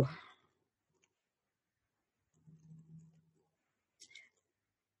 Ooh.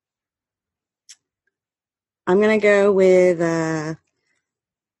 I'm going to go with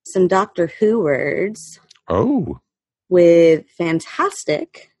some Doctor Who words. Oh. With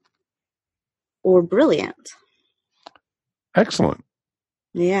fantastic or brilliant. Excellent.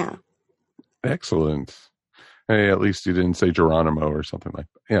 Yeah. Excellent. Hey, at least you didn't say Geronimo or something like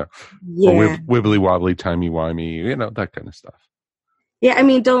that. Yeah. Or wibbly wobbly, timey wimey, that kind of stuff. Yeah, I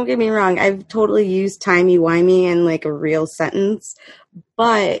mean, don't get me wrong. I've totally used timey wimey in like a real sentence,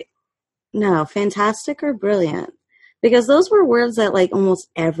 but no, fantastic or brilliant. Because those were words that like almost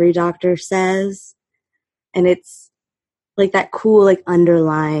every doctor says. And it's like that cool, like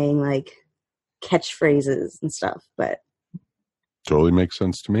underlying like catchphrases and stuff, but. Totally makes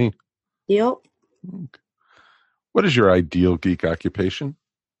sense to me. Yep. What is your ideal geek occupation?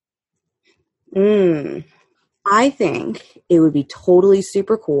 I think it would be totally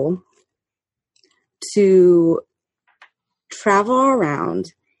super cool to travel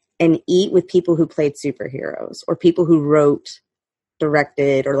around and eat with people who played superheroes or people who wrote,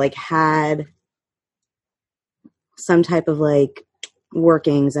 directed, or like had some type of like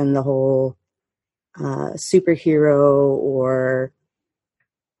workings in the whole superhero or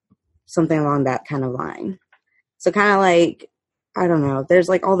something along that kind of line. So kind of like, I don't know, there's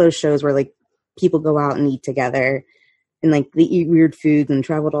like all those shows where like people go out and eat together and like they eat weird foods and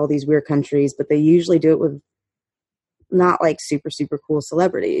travel to all these weird countries, but they usually do it with not like super, super cool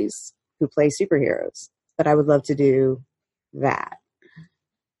celebrities who play superheroes. But I would love to do that.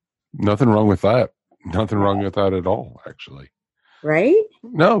 Nothing wrong with that. Nothing wrong with that at all, actually. Right?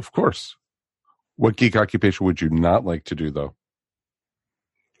 No, of course. What geek occupation would you not like to do, though?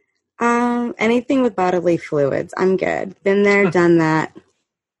 Anything with bodily fluids. I'm good. Been there, done that.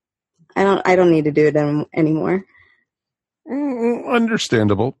 I don't need to do it anymore.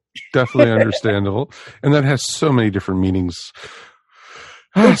 Understandable. Definitely understandable. And that has so many different meanings.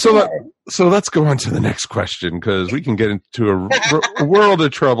 So let's go on to the next question because we can get into a world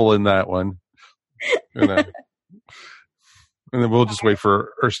of trouble in that one. And then we'll just wait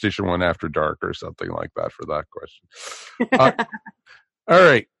for Earth Station 1 After Dark or something like that for that question. All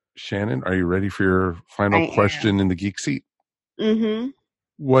right, Shannon, are you ready for your final question in the geek seat? Mm-hmm.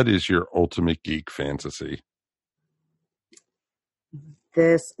 What is your ultimate geek fantasy?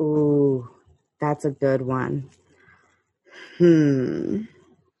 That's a good one.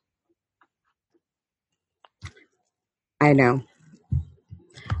 I know.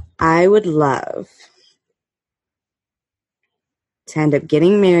 I would love to end up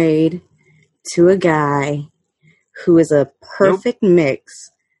getting married to a guy who is a perfect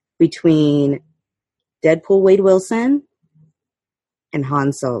mix between Deadpool Wade Wilson and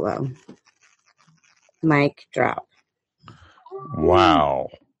Han Solo. Mic drop. Wow.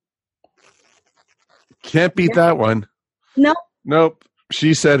 Can't beat that one. Nope.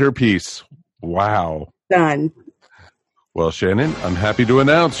 She said her piece. Wow. Done. Well, Shannon, I'm happy to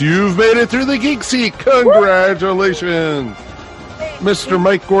announce you've made it through the Geek Seat. Congratulations. Mr.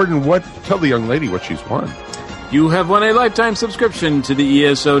 Mike Gordon, tell the young lady what she's won. You have won a lifetime subscription to the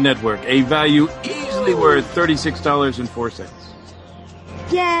ESO network, a value easily worth $36.04.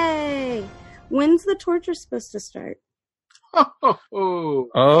 Yay! When's the torture supposed to start? Oh,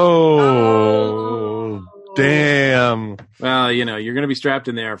 damn. Well, you're going to be strapped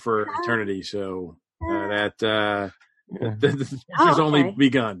in there for eternity, so the torture's only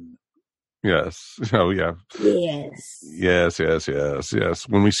begun. Yes. Oh, yeah. Yes.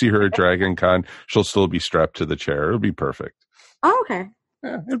 When we see her at Dragon Con, she'll still be strapped to the chair. It'll be perfect. Oh, okay.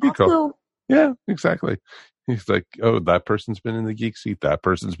 Yeah, it'd be cool. Yeah, exactly. He's like, oh, that person's been in the Geek Seat. That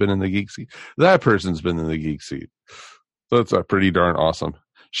person's been in the Geek Seat. That person's been in the Geek Seat. So it's pretty darn awesome.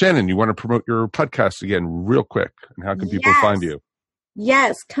 Shannon, you want to promote your podcast again real quick? And how can people find you?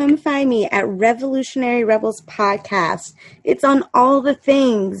 Yes, come find me at Revolutionary Rebels Podcast. It's on all the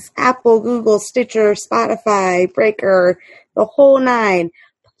things: Apple, Google, Stitcher, Spotify, Breaker, the whole nine.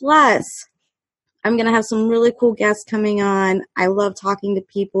 Plus, I'm going to have some really cool guests coming on. I love talking to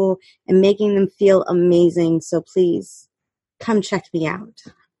people and making them feel amazing. So please come check me out.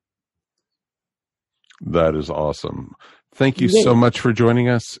 That is awesome. Thank you so much for joining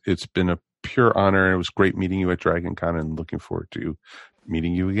us. It's been a pure honor. It was great meeting you at Dragon Con and looking forward to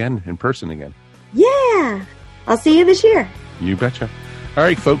meeting you again in person again. Yeah. I'll see you this year. You betcha. All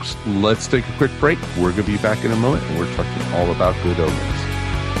right, folks, let's take a quick break. We're going to be back in a moment, and we're talking all about Good Omens.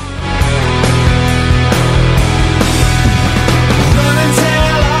 Run and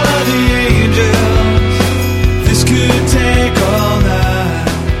tell all of the angels, this could take all night.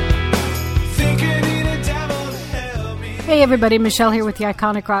 Think I need a devil to help me. Hey everybody, Michelle here with the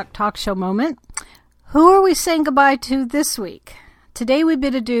Iconic Rock Talk Show Moment. Who are we saying goodbye to this week? Today we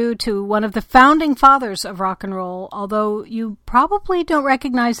bid adieu to one of the founding fathers of rock and roll, although you probably don't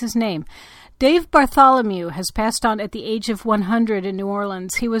recognize his name. Dave Bartholomew has passed on at the age of 100 in New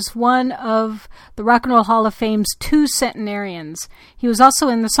Orleans. He was one of the Rock and Roll Hall of Fame's 2 centenarians. He was also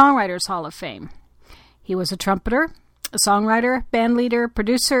in the Songwriters Hall of Fame. He was a trumpeter, a songwriter, bandleader,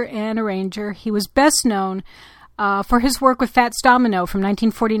 producer, and arranger. He was best known for his work with Fats Domino from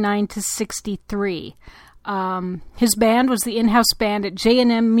 1949 to 63. His band was the in-house band at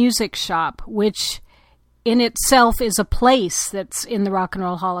J&M Music Shop, which in itself is a place that's in the Rock and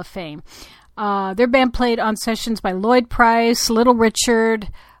Roll Hall of Fame. Their band played on sessions by Lloyd Price, Little Richard,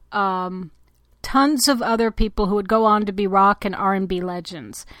 tons of other people who would go on to be rock and R&B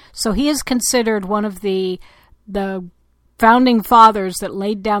legends. So he is considered one of the founding fathers that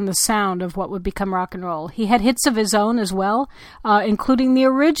laid down the sound of what would become rock and roll. He had hits of his own as well, including the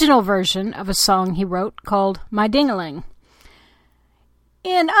original version of a song he wrote called My Ding-a-Ling.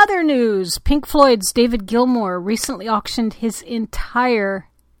 In other news, Pink Floyd's David Gilmour recently auctioned his entire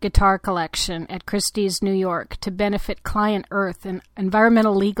guitar collection at Christie's, New York, to benefit Client Earth, an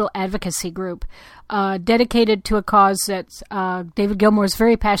environmental legal advocacy group dedicated to a cause that David Gilmour is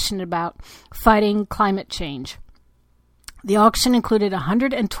very passionate about, fighting climate change. The auction included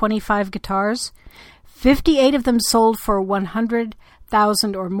 125 guitars. 58 of them sold for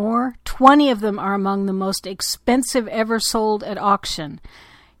 $100,000 or more. 20 of them are among the most expensive ever sold at auction.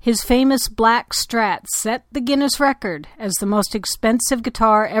 His famous black Strat set the Guinness record as the most expensive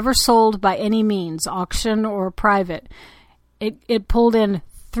guitar ever sold by any means, auction or private. It pulled in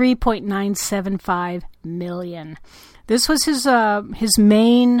 $3.975 million. This was his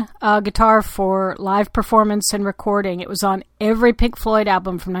main guitar for live performance and recording. It was on every Pink Floyd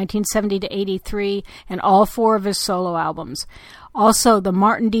album from 1970 to 83 and all 4 of his solo albums. Also, the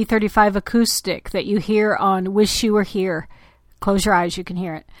Martin D35 acoustic that you hear on Wish You Were Here. Close your eyes, you can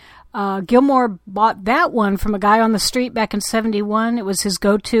hear it. Gilmour bought that one from a guy on the street back in 71. It was his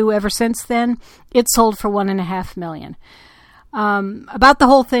go-to ever since then. It sold for $1.5 million. About the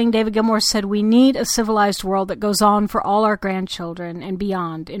whole thing, David Gilmour said, "We need a civilized world that goes on for all our grandchildren and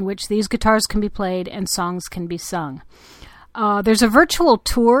beyond, in which these guitars can be played and songs can be sung." There's a virtual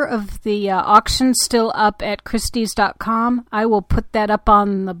tour of the auction still up at Christie's.com. I will put that up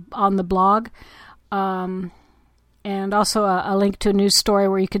on the blog, and also a link to a news story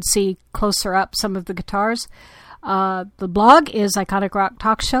where you could see closer up some of the guitars. The blog is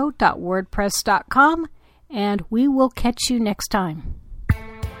iconicrocktalkshow.wordpress.com, and we will catch you next time.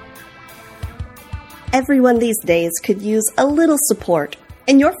 Everyone these days could use a little support,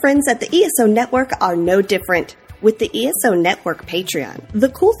 and your friends at the ESO Network are no different. With the ESO Network Patreon, the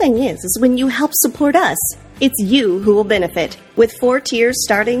cool thing is when you help support us, it's you who will benefit. With 4 tiers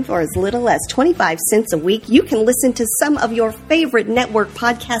starting for as little as 25 cents a week, you can listen to some of your favorite network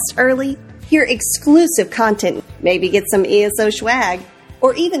podcasts early, hear exclusive content, maybe get some ESO swag,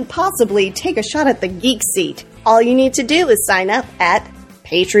 or even possibly take a shot at the geek seat. All you need to do is sign up at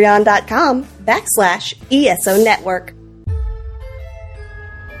patreon.com/ESO Network.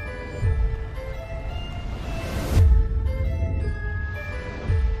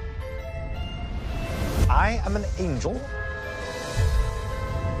 I am an angel.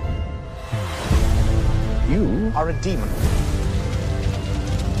 You are a demon.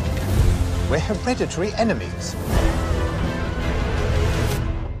 We're hereditary enemies.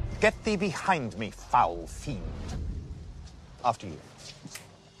 Get thee behind me, foul fiend. After you.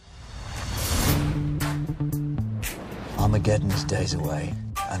 Armageddon's days away,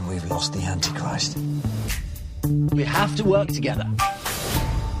 and we've lost the Antichrist. We have to work together.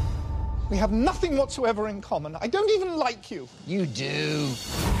 We have nothing whatsoever in common. I don't even like you. You do.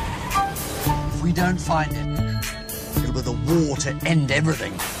 If we don't find it, it'll be the war to end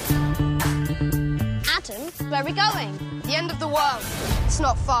everything. Adam, where are we going? The end of the world. It's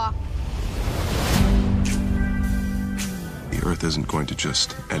not far. The Earth isn't going to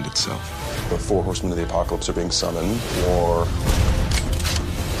just end itself. The 4 horsemen of the apocalypse are being summoned. War,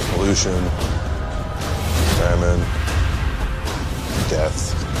 pollution, famine,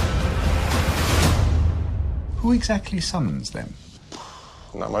 death. Who exactly summons them?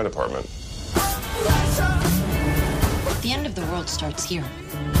 Not my department. The end of the world starts here.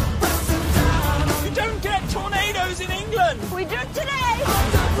 You don't get tornadoes in England! We do today!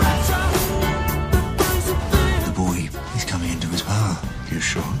 The boy is coming into his power. You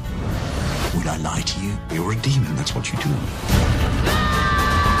sure? Would I lie to you? You're a demon, that's what you do.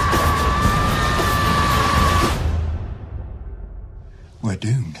 We're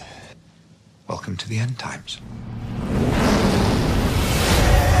doomed. Welcome to the end times.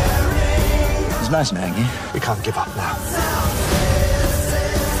 It's nice knowing you. We can't give up now.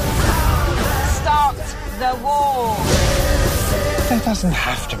 Start the war! There doesn't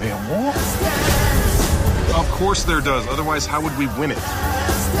have to be a war. Of course there does. Otherwise, how would we win it?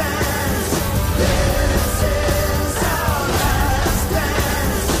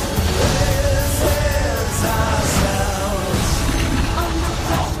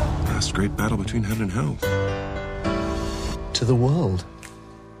 Last great battle between heaven and hell. To the world.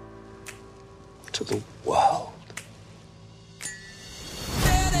 To the world.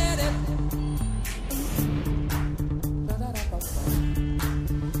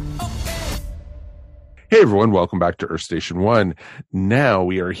 Hey everyone, welcome back to Earth Station 1. Now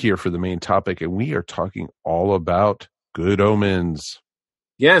we are here for the main topic, and we are talking all about Good Omens.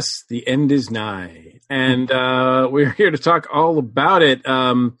 Yes, the end is nigh. And we're here to talk all about it.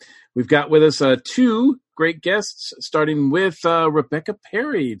 We've got with us 2 great guests, starting with Rebecca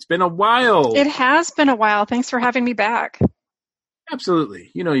Perry. It's been a while. It has been a while. Thanks for having me back.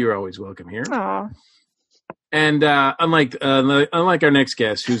 Absolutely. You know you're always welcome here. Aw. And unlike our next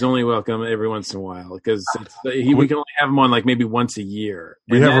guest, who's only welcome every once in a while, because we can only have him on like maybe once a year.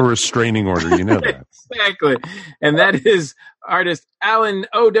 We have a restraining order, you know that. Exactly. And that is artist Alan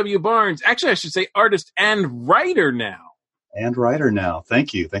O.W. Barnes. Actually, I should say artist and writer now. And writer now.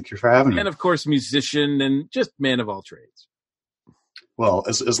 Thank you. Thank you for having me. And, of course, musician and just man of all trades. Well,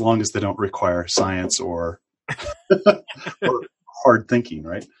 as long as they don't require science or, or hard thinking,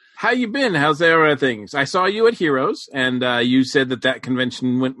 right? How you been? How's there things? I saw you at Heroes, and you said that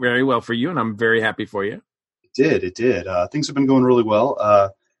convention went very well for you, and I'm very happy for you. It did. Things have been going really well.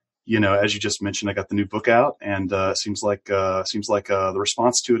 As you just mentioned, I got the new book out, and seems like the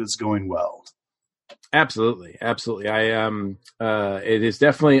response to it is going well. Absolutely. I it is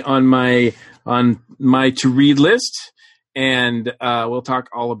definitely on my to read list, and we'll talk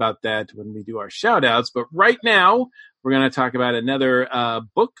all about that when we do our shout outs. But right now, we're going to talk about another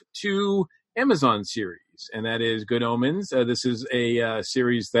book to Amazon series, and that is Good Omens. This is a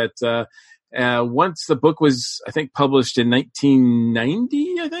series that once the book was, I think, published in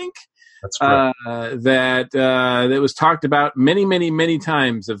 1990, I think. That's correct. That was talked about many, many, many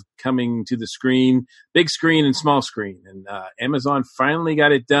times of coming to the screen, big screen and small screen. And Amazon finally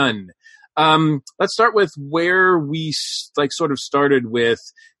got it done. Let's start with where we sort of started with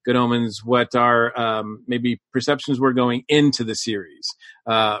Good Omens, what our maybe perceptions were going into the series.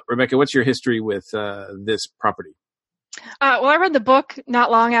 Rebecca, what's your history with this property? Well, I read the book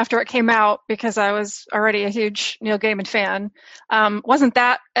not long after it came out because I was already a huge Neil Gaiman fan. Wasn't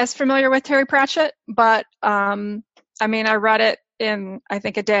that as familiar with Terry Pratchett, but I read it in, I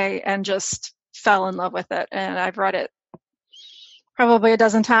think, a day and just fell in love with it. And I've read it probably a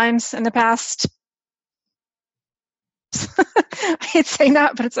dozen times in the past. I hate saying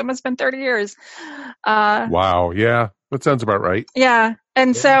that, but it's almost been 30 years. Wow. Yeah. That sounds about right. Yeah.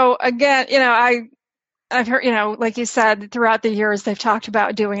 And so again, I've heard, like you said, throughout the years, they've talked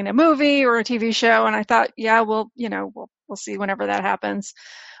about doing a movie or a TV show. And I thought, yeah, we'll see whenever that happens.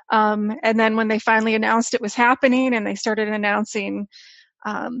 And then when they finally announced it was happening and they started announcing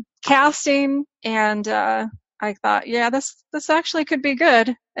casting, and I thought, yeah, this actually could be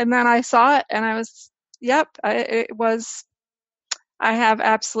good. And then I saw it and I was, I have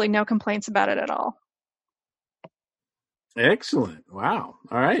absolutely no complaints about it at all. Excellent. Wow.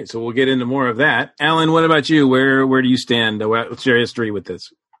 All right. So we'll get into more of that. Alan, what about you? Where do you stand? What's your history with this?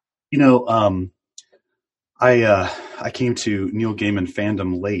 I came to Neil Gaiman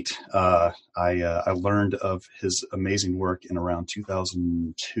fandom late. I learned of his amazing work in around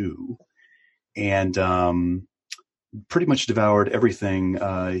 2002, and pretty much devoured everything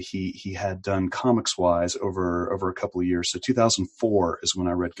he had done comics wise over a couple of years. So 2004 is when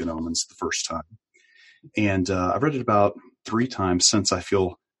I read Good Omens the first time. And I've read it about 3 times since. I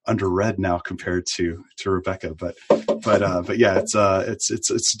feel underread now compared to Rebecca, but yeah,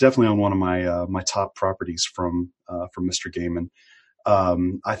 it's definitely on one of my top properties from Mr. Gaiman.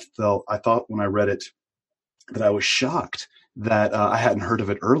 I thought when I read it that I was shocked that I hadn't heard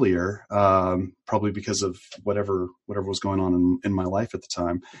of it earlier, probably because of whatever was going on in my life at the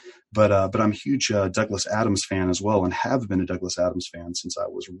time. But I'm a huge Douglas Adams fan as well, and have been a Douglas Adams fan since I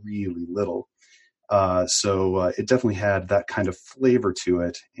was really little. So it definitely had that kind of flavor to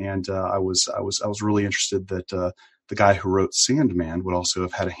it, and I was really interested that the guy who wrote Sandman would also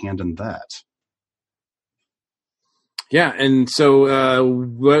have had a hand in that. Yeah, and so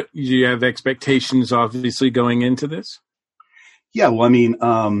what do you have expectations, obviously, going into this? Yeah, well,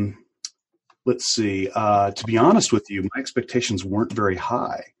 let's see. To be honest with you, my expectations weren't very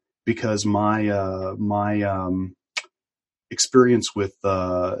high because my experience with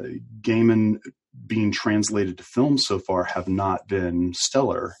Gaiman being translated to film so far have not been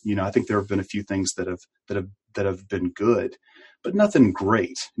stellar. I think there have been a few things that have been good, but nothing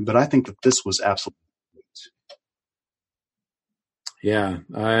great. But I think that this was absolutely great. Yeah,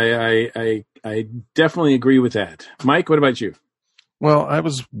 I definitely agree with that. Mike, what about you? Well, I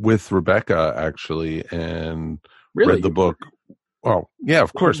was with Rebecca actually, and read the book. Well, yeah,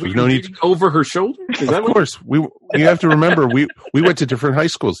 of course. We've known each over her shoulder. Is that of course, you have to remember we went to different high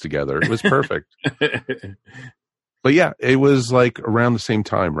schools together. It was perfect. But yeah, it was like around the same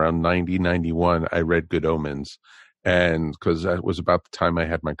time, around 90, 91, I read Good Omens, and because that was about the time I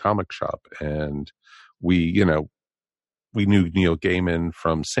had my comic shop, and we knew Neil Gaiman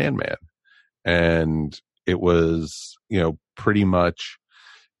from Sandman, and it was pretty much.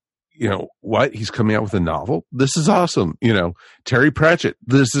 What? He's coming out with a novel? This is awesome. Terry Pratchett,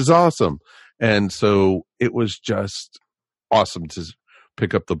 this is awesome. And so it was just awesome to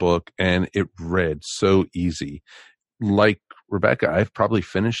pick up the book, and it read so easy. Like Rebecca, I've probably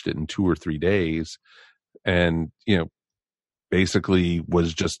finished it in 2 or 3 days, and, basically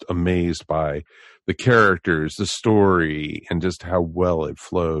was just amazed by the characters, the story, and just how well it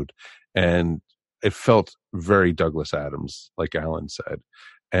flowed. And it felt very Douglas Adams, like Alan said.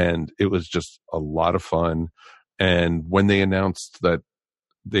 And it was just a lot of fun. And when they announced that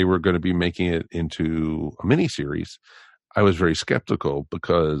they were going to be making it into a miniseries, I was very skeptical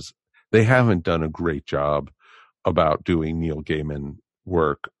because they haven't done a great job about doing Neil Gaiman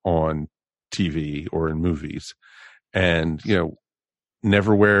work on TV or in movies. And,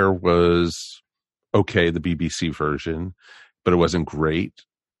 Neverwhere was okay, the BBC version, but it wasn't great.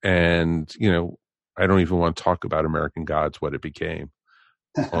 And, I don't even want to talk about American Gods, what it became.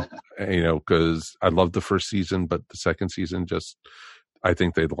 Because I loved the first season, but the second season I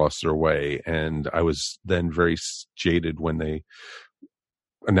think they lost their way. And I was then very jaded when they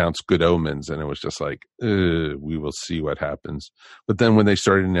announced Good Omens, and it was just like, we will see what happens. But then when they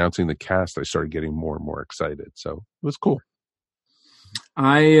started announcing the cast, I started getting more and more excited. So it was cool.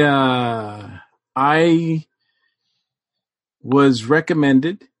 I was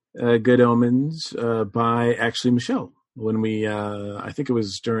recommended Good Omens by actually Michelle when we I think it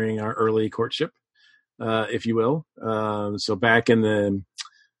was during our early courtship, if you will. So back in the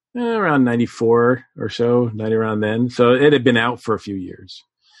around 94 or so, 90 around then. So it had been out for a few years,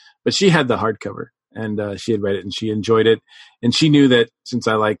 but she had the hardcover and she had read it and she enjoyed it. And she knew that since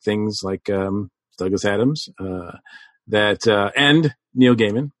I like things like Douglas Adams, and Neil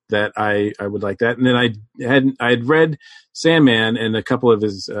Gaiman, that I would like that. And then I had read Sandman and a couple of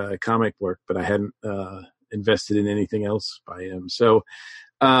his comic work, but I hadn't invested in anything else by him. So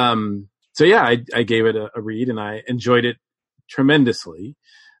yeah, I gave it a read and I enjoyed it tremendously.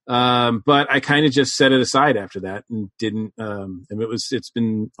 But I kind of just set it aside after that and didn't, and it's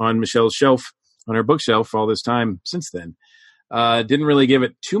been on Michelle's shelf, on her bookshelf for all this time since then. Didn't really give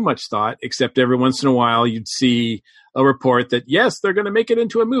it too much thought, except every once in a while you'd see a report that, yes, they're going to make it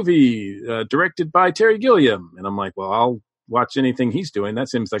into a movie, directed by Terry Gilliam. And I'm like, well, I'll watch anything he's doing. That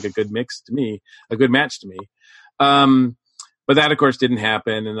seems like a good match to me. But that, of course, didn't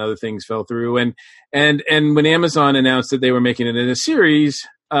happen, and other things fell through. And when Amazon announced that they were making it in a series,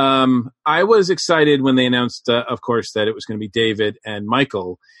 I was excited when they announced, of course, that it was going to be David and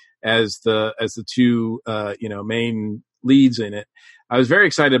Michael as the two main leads in it. I was very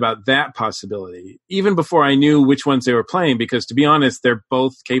excited about that possibility, even before I knew which ones they were playing, because to be honest, they're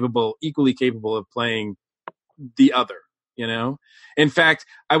both equally capable of playing the other. In fact,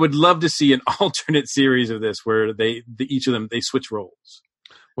 I would love to see an alternate series of this where each of them switch roles.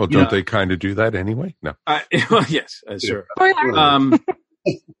 Well, don't they kind of do that anyway? No. Well, yes, sure. We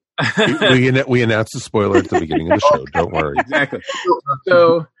announced the spoiler at the beginning of the show. Don't worry. Exactly.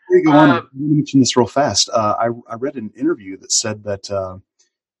 So I mention this real fast. I read an interview that said that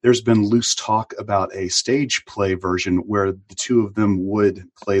there's been loose talk about a stage play version where the two of them would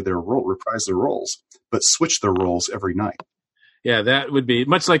reprise their roles, but switch their roles every night. Yeah, that would be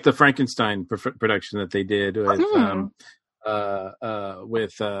much like the Frankenstein production that they did with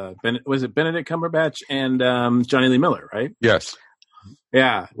was it Benedict Cumberbatch and Johnny Lee Miller, right? Yes.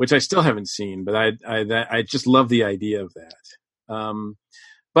 Yeah, which I still haven't seen, but I just love the idea of that.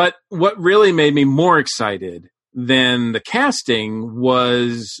 But what really made me more excited than the casting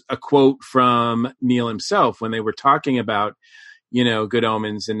was a quote from Neil himself when they were talking about, Good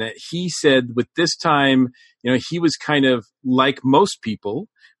Omens, and that he said with this time, he was kind of like most people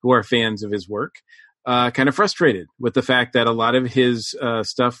who are fans of his work, kind of frustrated with the fact that a lot of his a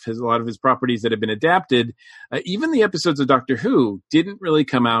lot of his properties that have been adapted, even the episodes of Doctor Who, didn't really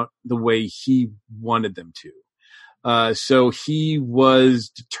come out the way he wanted them to. So he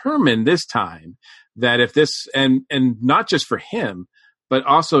was determined this time that if this, and not just for him, but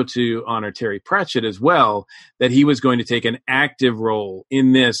also to honor Terry Pratchett as well, that he was going to take an active role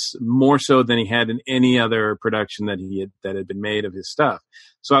in this more so than he had in any other production that had been made of his stuff.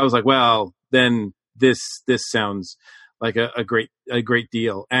 So I was like, well, then this sounds like a great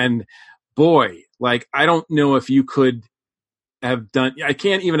deal. And boy, like, I don't know if you could have done, I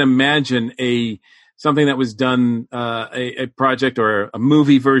can't even imagine something that was done, a project or a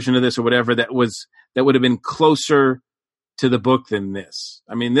movie version of this or whatever that would have been closer to the book than this.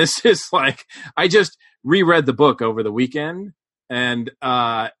 I mean, this is like, I just reread the book over the weekend, and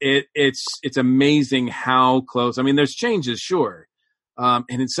it's amazing how close. I mean, there's changes, sure, and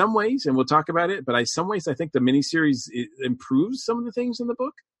in some ways, and we'll talk about it, but in some ways, I think the miniseries improves some of the things in the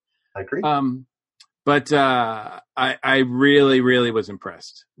book. I agree. But I really, really was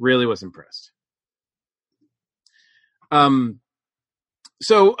impressed. Really was impressed.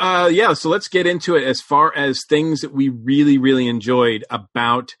 So let's get into it as far as things that we really, really enjoyed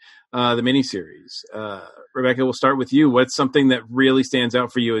about the miniseries. Rebecca, we'll start with you. What's something that really stands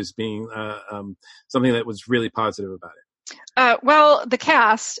out for you as being something that was really positive about it? Well, the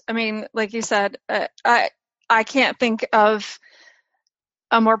cast. I mean, like you said, I can't think of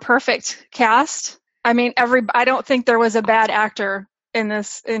a more perfect cast. I mean, I don't think there was a bad actor in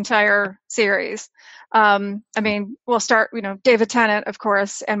this entire series. I mean, we'll start, David Tennant, of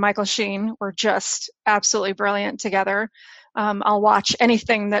course, and Michael Sheen were just absolutely brilliant together. I'll watch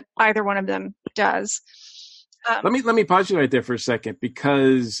anything that either one of them does. Let me pause you right there for a second,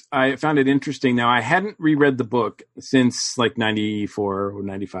 because I found it interesting. Now, I hadn't reread the book since like 94 or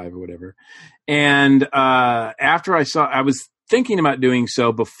 95 or whatever. And after I was thinking about doing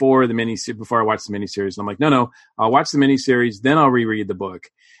so before I watched the miniseries. And I'm like, no, I'll watch the miniseries, then I'll reread the book.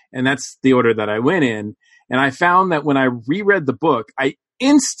 And that's the order that I went in. And I found that when I reread the book, I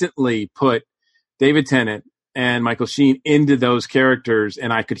instantly put David Tennant and Michael Sheen into those characters,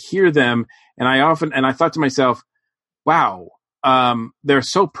 and I could hear them. And I thought to myself, wow, they're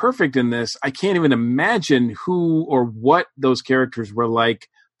so perfect in this. I can't even imagine who or what those characters were like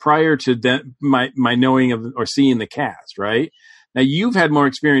prior to my knowing of or seeing the cast, right? Now, you've had more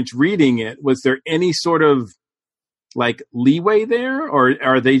experience reading it. Was there any sort of like leeway there, or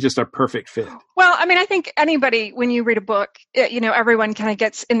are they just a perfect fit? Well, I mean, I think anybody, when you read a book, everyone kind of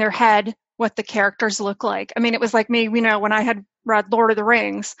gets in their head what the characters look like. I mean, it was like me, when I had read Lord of the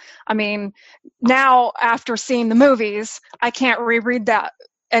Rings. I mean, now after seeing the movies, I can't reread that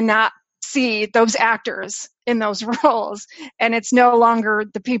and not see those actors in those roles. And it's no longer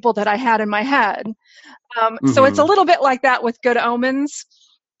the people that I had in my head. So it's a little bit like that with Good Omens.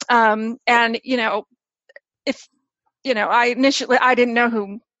 I didn't know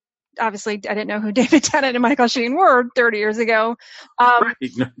who David Tennant and Michael Sheen were 30 years ago. Right.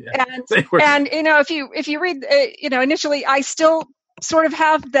 Yeah. And if you read, initially I still sort of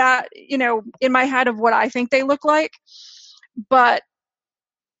have that, in my head of what I think they look like. But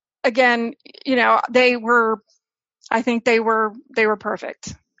again, they were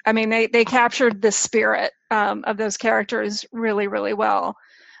perfect. I mean, they captured the spirit of those characters really, really well.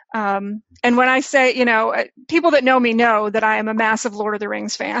 And when I say, people that know me know that I am a massive Lord of the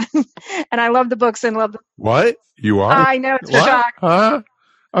Rings fan, and I love the books and love the... What? You are? I know, it's a shock. Huh?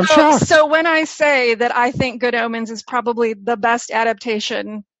 I'm shocked. So when I say that I think Good Omens is probably the best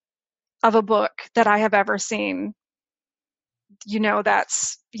adaptation of a book that I have ever seen,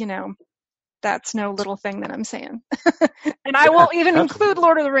 that's no little thing that I'm saying. And I will even include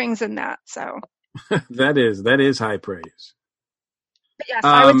Lord of the Rings in that. So that is high praise. But yes,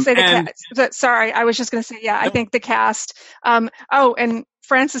 I would say the cast. Sorry, I was just going to say, I think the cast. And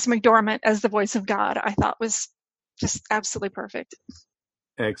Frances McDormand as the voice of God, I thought was just absolutely perfect.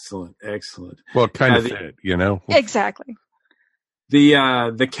 Excellent. Well, kind of fit, Exactly.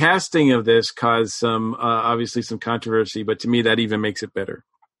 The casting of this caused some obviously some controversy, but to me that even makes it better.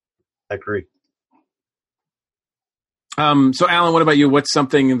 I agree. So Alan, what about you? What's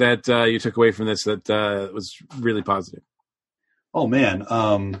something that you took away from this that was really positive? Oh man,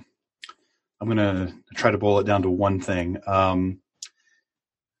 I'm gonna try to boil it down to one thing.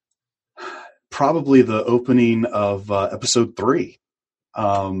 Probably the opening of episode 3.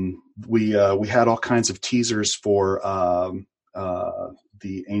 We had all kinds of teasers for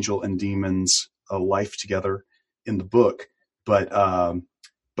the angel and demons life together in the book, but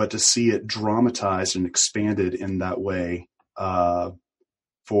to see it dramatized and expanded in that way,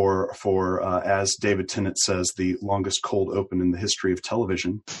 for as David Tennant says, the longest cold open in the history of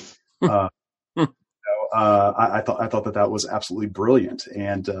television. I thought that was absolutely brilliant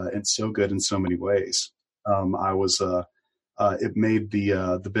and so good in so many ways. It made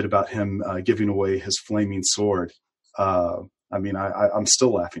the bit about him giving away his flaming sword. I'm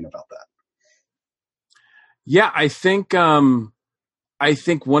still laughing about that. Yeah, I think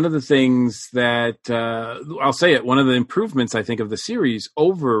one of the things that I'll say it, one of the improvements I think of the series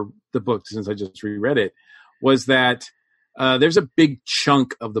over the book, since I just reread it, was that there's a big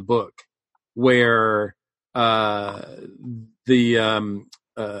chunk of the book where I'm blanking,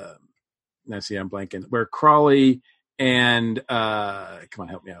 where Crawley and come on,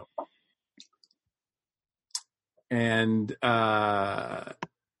 help me out. And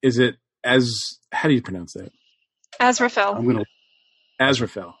is it how do you pronounce that? Azrael.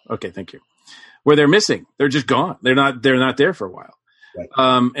 Azrael. Okay, thank you. Where they're missing. They're just gone. They're not there for a while. Right.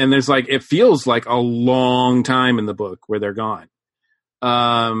 And there's it feels like a long time in the book where they're gone.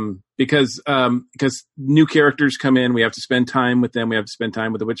 Because new characters come in, we have to spend time with them. We have to spend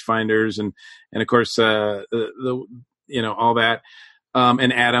time with the Witchfinders and of course, all that,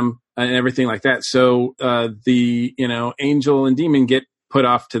 and Adam and everything like that. So, the angel and demon get put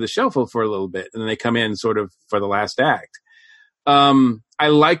off to the shelf for a little bit, and then they come in sort of for the last act. I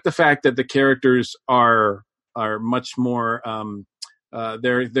like the fact that the characters are much more,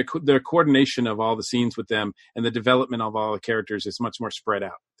 their coordination of all the scenes with them and the development of all the characters is much more spread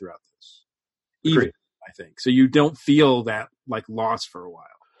out throughout this. Even, I think. So you don't feel that lost for a while.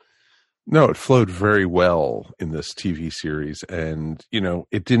 No, it flowed very well in this TV series. And,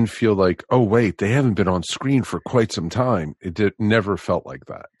 it didn't feel like, oh, wait, they haven't been on screen for quite some time. It never felt like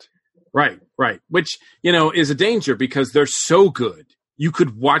that. Right. Which, is a danger because they're so good. You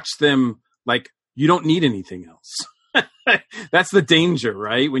could watch them you don't need anything else. That's the danger,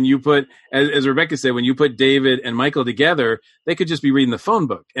 right? When you put, as Rebecca said, when you put David and Michael together, they could just be reading the phone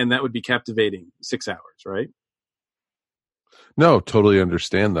book and that would be captivating 6 hours, right? No, totally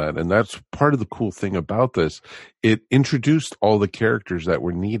understand that. And that's part of the cool thing about this. It introduced all the characters that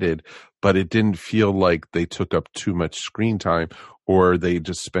were needed, but it didn't feel like they took up too much screen time or they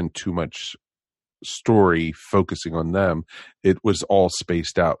just spent too much story focusing on them. It was all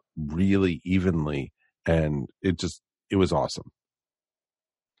spaced out really evenly, and it was awesome.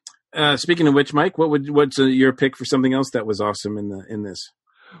 Speaking of which, Mike, what's your pick for something else that was awesome in this?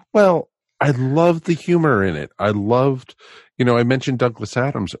 Well, I loved the humor in it. I loved, I mentioned Douglas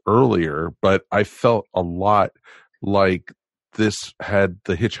Adams earlier, but I felt a lot like this had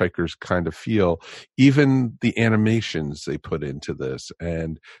the Hitchhikers kind of feel. Even the animations they put into this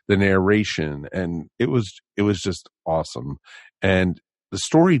and the narration, and it was just awesome. And the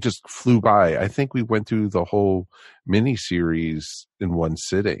story just flew by. I think we went through the whole miniseries in one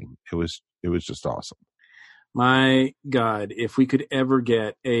sitting. It was just awesome. My God, if we could ever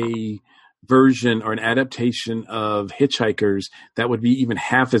get a version or an adaptation of Hitchhikers that would be even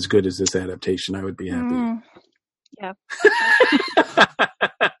half as good as this adaptation, I would be happy. Yeah.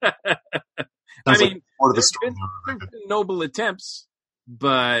 I mean, there's been noble attempts,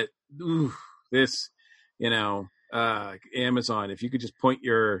 but this, Amazon, if you could just point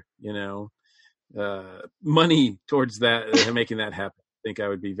your, money towards that, making that happen, I think I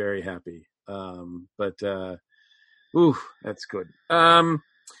would be very happy. That's good.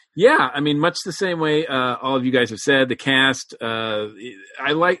 Yeah, I mean, much the same way all of you guys have said, the cast, I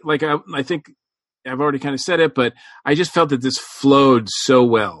think I've already kind of said it, but I just felt that this flowed so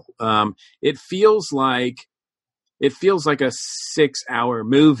well. It feels like a 6-hour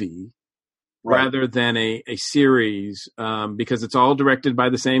movie, right, rather than a series, because it's all directed by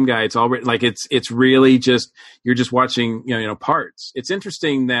the same guy. It's all it's really just, you're just watching, parts. It's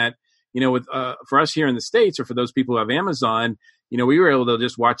interesting that, with, for us here in the States, or for those people who have Amazon, we were able to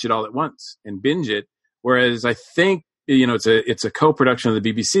just watch it all at once and binge it. Whereas I think, it's a co-production of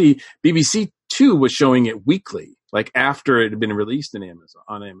the BBC. BBC Two was showing it weekly, like after it had been released on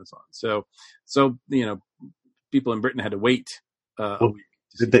Amazon. So people in Britain had to wait a week.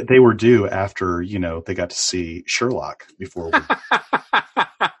 They were due after, they got to see Sherlock before.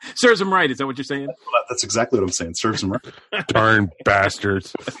 Serves them right. Is that what you're saying? That's exactly what I'm saying. Serves them right. Darn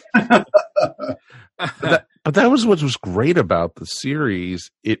bastards. But that was what was great about the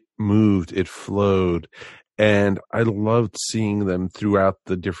series. It moved, it flowed, and I loved seeing them throughout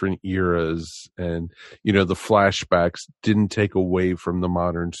the different eras. And, the flashbacks didn't take away from the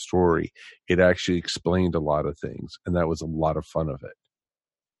modern story. It actually explained a lot of things, and that was a lot of fun of it.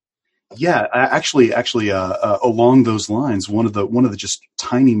 Yeah, actually, along those lines, one of the just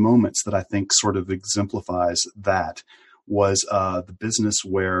tiny moments that I think sort of exemplifies that was the business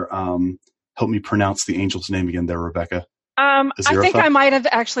where, help me pronounce the angel's name again there, Rebecca. I think I might have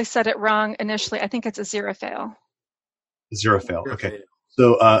actually said it wrong initially. I think it's Aziraphale. Aziraphale, okay.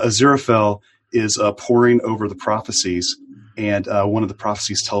 So Aziraphale is poring over the prophecies, and one of the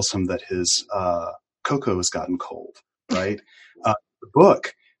prophecies tells him that his cocoa has gotten cold, right? The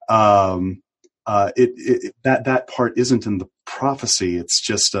book, that part isn't in the prophecy. It's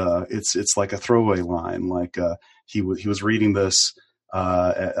just it's like a throwaway line. Like he was reading this,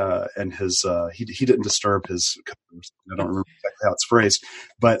 and his he didn't disturb his. I don't remember exactly how it's phrased,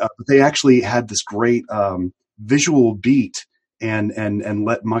 but they actually had this great visual beat and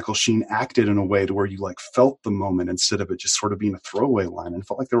let Michael Sheen act it in a way to where you like felt the moment instead of it just sort of being a throwaway line. And it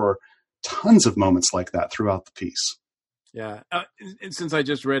felt like there were tons of moments like that throughout the piece. Yeah, and since I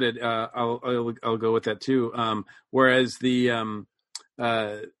just read it, I'll go with that too. Whereas the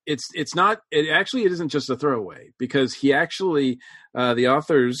it's not. It isn't just a throwaway, because he actually the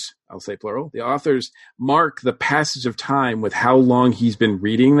authors, I'll say plural, the authors mark the passage of time with how long he's been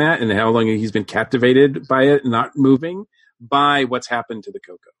reading that and how long he's been captivated by it, not moving by what's happened to the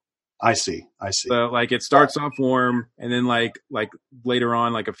cocoa. I see. So like it starts off warm, and then like later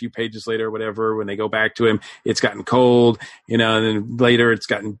on, like a few pages later or whatever, when they go back to him, it's gotten cold, and then later it's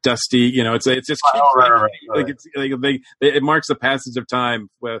gotten dusty. It's just it marks the passage of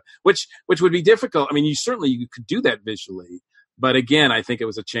time, which would be difficult. I mean, you could do that visually, but again, I think it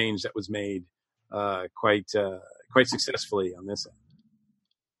was a change that was made quite successfully on this end.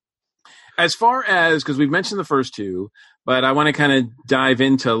 As far as, because we've mentioned the first two, but I want to kind of dive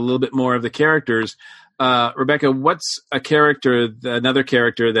into a little bit more of the characters. Rebecca, what's another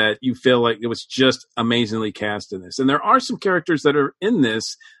character that you feel like it was just amazingly cast in this? And there are some characters that are in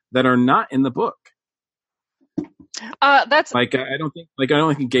this that are not in the book. That's I don't think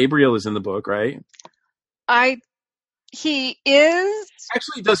Gabriel is in the book, right? He is.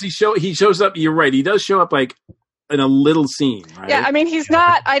 Actually, does he show? He shows up. You're right. He does show up like in a little scene, right? Yeah, I mean, he's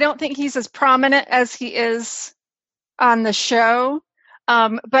not. I don't think he's as prominent as he is on the show.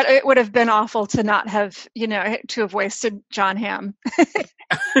 But it would have been awful to not have, to have wasted John Hamm.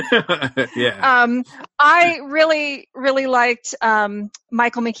 Yeah. I really, really liked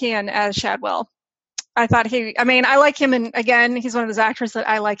Michael McKean as Shadwell. I thought I like him, and again, he's one of those actors that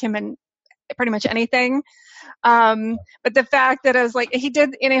I like him in pretty much anything. But the fact that I was like, he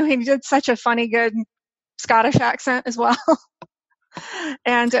did such a funny, good Scottish accent as well.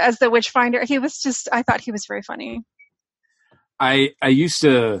 And as the Witchfinder, I thought he was very funny. I used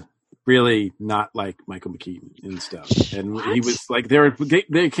to really not like Michael McKean and stuff. And he was like, there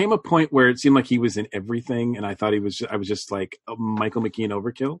came a point where it seemed like he was in everything. And I thought I was just like Michael McKean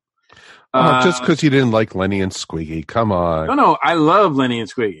overkill. Just because you didn't like Lenny and Squiggy. Come on. No, I love Lenny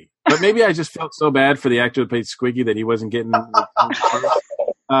and Squiggy. But maybe I just felt so bad for the actor that played Squiggy that he wasn't getting. I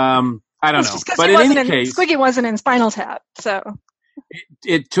don't know. But in any case, Squiggy wasn't in Spinal Tap, so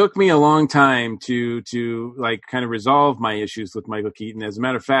it took me a long time to like kind of resolve my issues with Michael Keaton. As a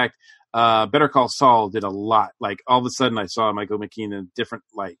matter of fact, Better Call Saul did a lot. Like all of a sudden, I saw Michael McKean in a different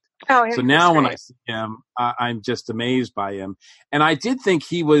light. Oh, yeah, so now when I see him, I'm just amazed by him. And I did think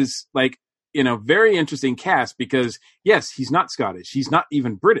he was like, very interesting cast because yes, he's not Scottish. He's not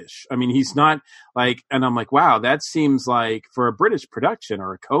even British. I mean, he's not like, and I'm like, wow, that seems like for a British production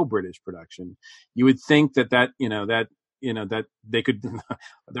or a co-British production, you would think that they could,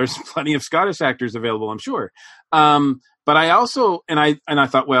 there's plenty of Scottish actors available, I'm sure. But I also, and I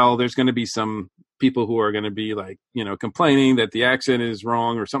thought, well, there's going to be some people who are going to be like, complaining that the accent is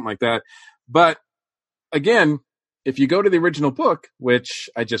wrong or something like that. But again, if you go to the original book, which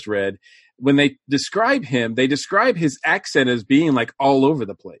I just read, when they describe him, they describe his accent as being like all over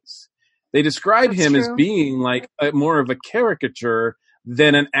the place. They describe him as being like more of a caricature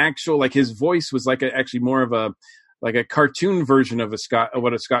than an actual, like his voice was like actually more of a cartoon version of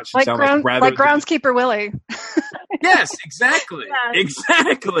what a Scot should sound like. Rather like Groundskeeper Willie. Yes, exactly. Yeah.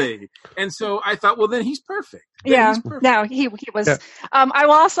 Exactly. And so I thought, well, then he's perfect. Yeah. No, he was. Yeah. I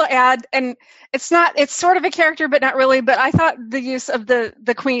will also add, and it's sort of a character, but not really, but I thought the use of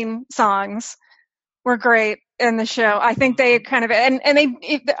the Queen songs were great in the show. I think they kind of, and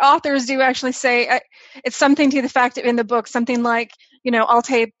the authors do actually say it's something to the fact that in the book, something like, all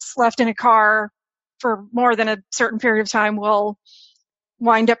tapes left in a car for more than a certain period of time will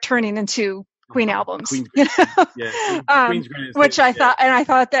wind up turning into Queen albums, Queen's which I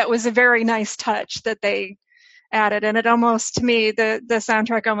thought that was a very nice touch that they added, and it almost, to me, the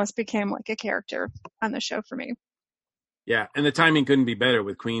soundtrack almost became like a character on the show for me. Yeah, and the timing couldn't be better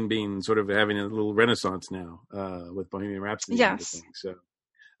with Queen being sort of having a little renaissance now with Bohemian Rhapsody. Yes.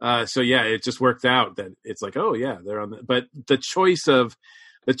 So yeah, it just worked out that it's like, oh yeah, they're on. But the choice of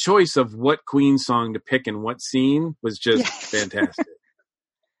what Queen song to pick in what scene was just fantastic.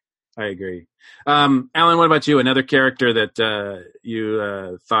 I agree. Alan, what about you? Another character that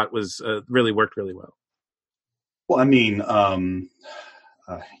you thought was really worked really well? Well, I mean,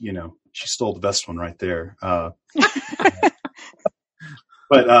 she stole the best one right there.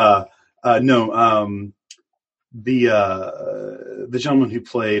 But no, the gentleman who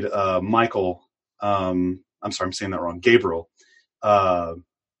played Michael, I'm sorry, I'm saying that wrong. Gabriel,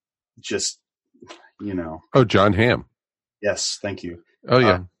 just, Oh, John Hamm. Yes, thank you. Oh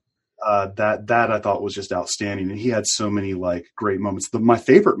yeah. That I thought was just outstanding, and he had so many like great moments. My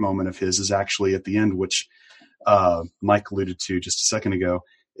favorite moment of his is actually at the end, which Mike alluded to just a second ago,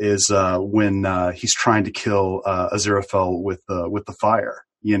 is when he's trying to kill Aziraphale with the fire.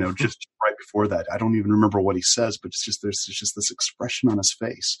 Just right before that, I don't even remember what he says, but there's just this expression on his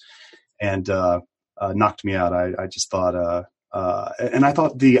face, and knocked me out. I just thought, and I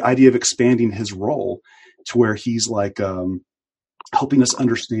thought the idea of expanding his role to where he's like helping us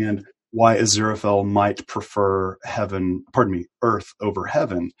understand why Aziraphale might prefer Earth over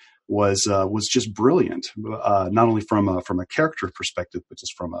heaven was just brilliant. Not only from a character perspective, but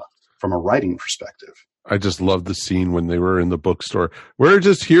just from a writing perspective. I just love the scene when they were in the bookstore. We're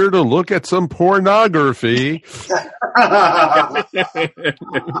just here to look at some pornography.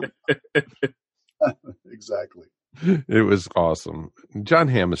 Exactly. It was awesome. John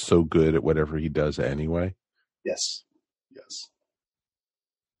Hamm is so good at whatever he does anyway. Yes.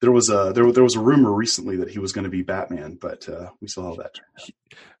 There was a rumor recently that he was going to be Batman, but we saw how that turned out.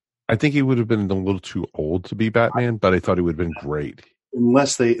 I think he would have been a little too old to be Batman, but I thought he would have been great.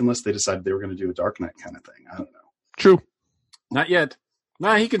 Unless they decided they were going to do a Dark Knight kind of thing. I don't know. True. Not yet.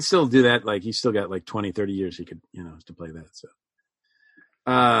 No, he can still do that. Like he's still got like 20, 30 years he could, to play that.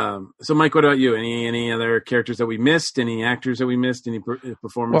 So Mike, what about you? Any other characters that we missed? Any actors that we missed? Any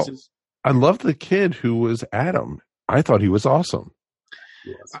performances? Well, I loved the kid who was Adam. I thought he was awesome.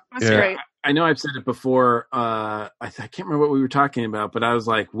 That's great. I know I've said it before. I can't remember what we were talking about, but I was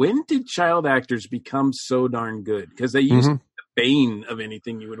like, when did child actors become so darn good? Because they used to be the bane of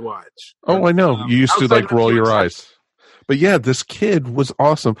anything you would watch. Oh, I know. You used to like roll your eyes. But yeah, this kid was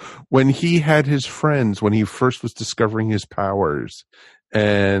awesome when he had his friends, when he first was discovering his powers.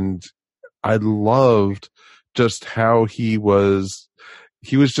 And I loved just how he was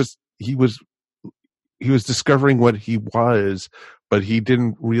discovering what he was, but he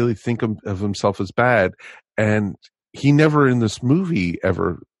didn't really think of himself as bad. And he never in this movie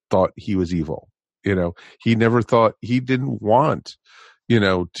ever thought he was evil. He never thought, he didn't want,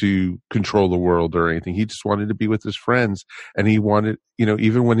 to control the world or anything. He just wanted to be with his friends. And he wanted,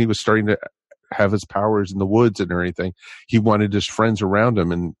 even when he was starting to have his powers in the woods and everything, he wanted his friends around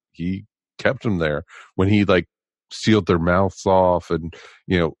him, and he kept them there when he sealed their mouths off. And,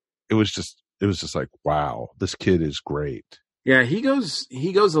 it was just like, wow, this kid is great. Yeah, he goes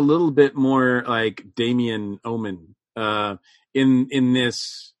a little bit more like Damien Omen in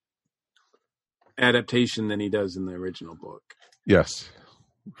this adaptation than he does in the original book. Yes,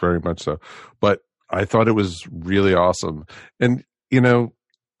 very much so. But I thought it was really awesome. And,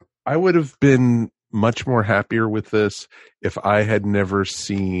 I would have been much more happier with this if I had never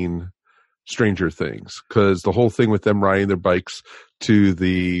seen Stranger Things, because the whole thing with them riding their bikes to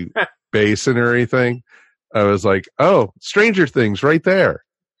the base and everything, I was like, oh, Stranger Things right there.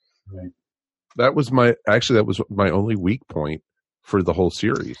 Right. That was my only weak point for the whole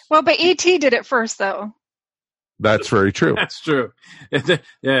series. Well, but E.T. did it first, though. That's very true. That's true.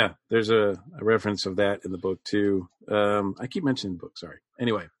 Yeah, there's a reference of that in the book, too. I keep mentioning the book, sorry.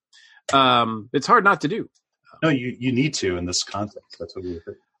 Anyway, it's hard not to do. No, you need to in this context. That's what we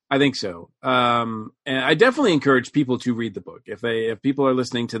think. I think so. And I definitely encourage people to read the book. If people are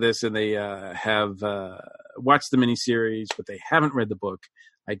listening to this and they have watched the miniseries, but they haven't read the book,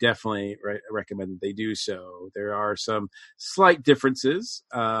 I definitely recommend that they do so. There are some slight differences,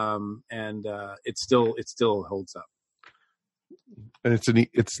 and it still holds up. And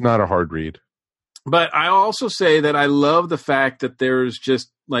it's not a hard read. But I also say that I love the fact that there's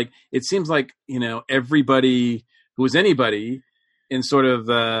just it seems like everybody who is anybody in sort of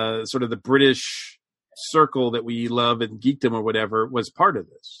the British circle that we love and geekdom or whatever was part of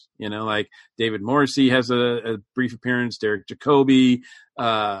this. Like David Morrissey has a brief appearance, Derek Jacobi,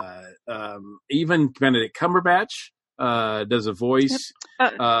 even Benedict Cumberbatch does a voice.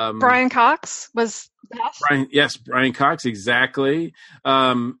 Yep. Brian Cox was Brian Cox, exactly.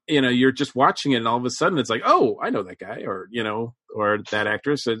 You're just watching it and all of a sudden it's like, oh, I know that guy, or that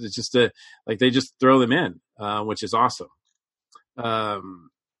actress. It's just they just throw them in, which is awesome.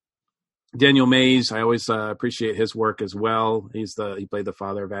 Daniel Mays, I always appreciate his work as well. He played the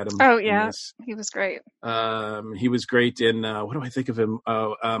father of Adam. Oh yeah, he was great. He was great in what do I think of him?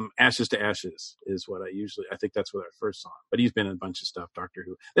 Ashes to Ashes is what I think that's what I first saw him. But he's been in a bunch of stuff. Doctor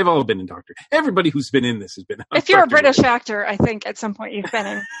Who. They've all been in Doctor. Everybody who's been in this has been. If you're Doctor a British actor, I think at some point you've been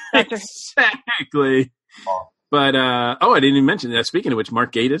in Doctor Who. Exactly. But I didn't even mention that. Speaking of which,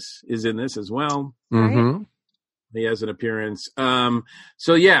 Mark Gatiss is in this as well. Mm-hmm. Right? He has an appearance.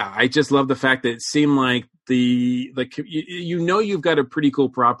 So yeah, I just love the fact that it seemed like you've got a pretty cool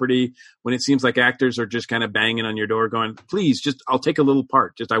property when it seems like actors are just kind of banging on your door going, please, I'll take a little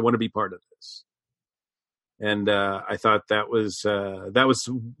part. I want to be part of this. And I thought that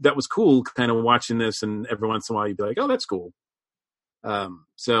was cool, kind of watching this, and every once in a while you'd be like, oh, that's cool. But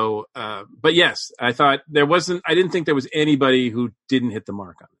yes, I didn't think there was anybody who didn't hit the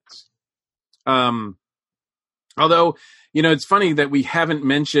mark on this. Although, it's funny that we haven't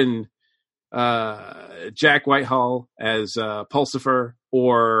mentioned Jack Whitehall as Pulsifer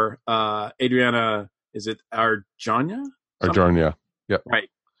or Adriana, is it Arjona? Arjona, yep. Right.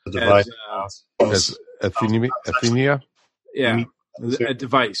 The device. As Athenia? Yeah. A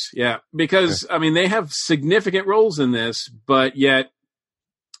device, yeah. Because, they have significant roles in this, but yet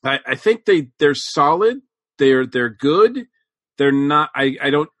I think they're solid. They're good. They're not,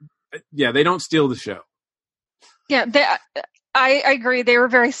 they don't steal the show. Yeah, I agree. They were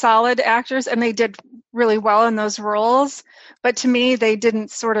very solid actors, and they did really well in those roles. But to me, they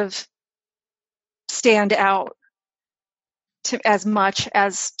didn't sort of stand out as much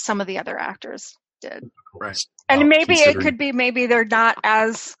as some of the other actors did. Right. And maybe it could be maybe they're not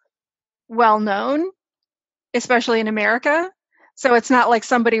as well known, especially in America. So it's not like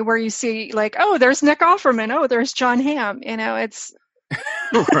somebody where you see like, oh, there's Nick Offerman. Oh, there's John Hamm. It's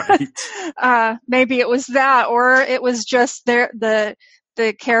right. Maybe it was that, or it was just the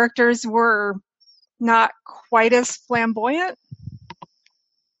characters were not quite as flamboyant.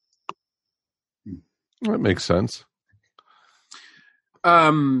 That makes sense.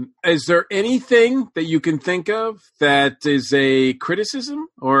 Is there anything that you can think of that is a criticism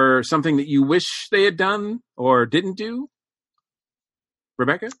or something that you wish they had done or didn't do?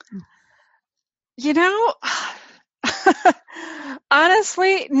 Rebecca?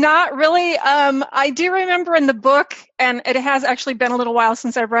 Honestly, not really. I do remember in the book, and it has actually been a little while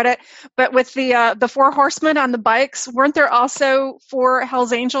since I've read it, but with the four horsemen on the bikes, weren't there also four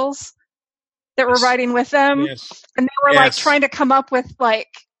Hell's Angels that were riding with them? Yes. And they were like trying to come up with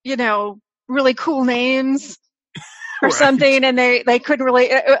really cool names or something, and they couldn't really.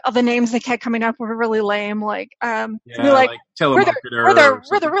 The names they kept coming up were really lame. Like, we're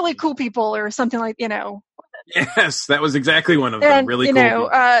the really cool people or something like. Yes, that was exactly one of them. Really cool.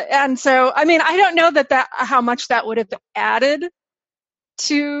 And so, I mean, I don't know how much that would have added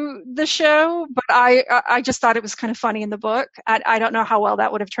to the show, but I just thought it was kind of funny in the book. I don't know how well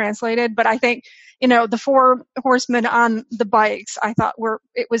that would have translated, but I think, the four horsemen on the bikes, I thought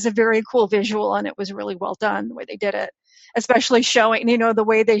it was a very cool visual, and it was really well done the way they did it, especially showing, the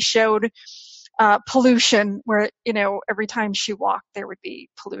way they showed pollution, where, every time she walked, there would be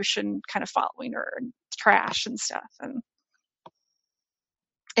pollution kind of following her and trash and stuff.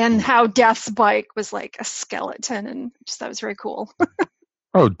 And how Death's bike was like a skeleton, and just that was very cool.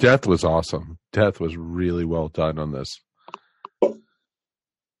 Oh, Death was awesome. Death was really well done on this.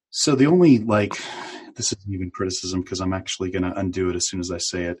 So the only, this isn't even criticism because I'm actually going to undo it as soon as I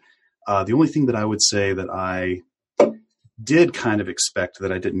say it. The only thing that I would say that I did kind of expect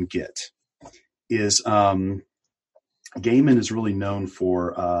that I didn't get is Gaiman is really known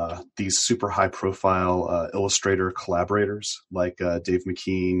for these super high-profile illustrator collaborators like Dave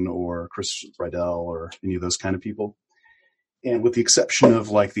McKean or Chris Riedel or any of those kind of people. And with the exception of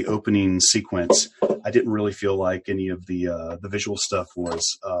the opening sequence, I didn't really feel like any of the visual stuff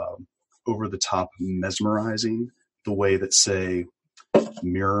was over the top mesmerizing the way that, say,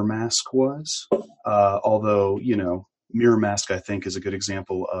 Mirror Mask was. Although, Mirror Mask, I think, is a good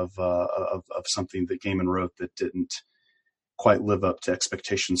example of something that Gaiman wrote that didn't quite live up to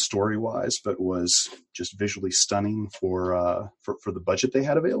expectations story-wise, but was just visually stunning for the budget they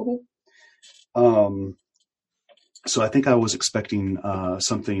had available. So I think I was expecting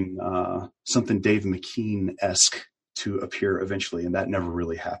something Dave McKean-esque to appear eventually, and that never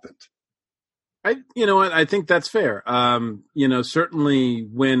really happened. I think that's fair. Certainly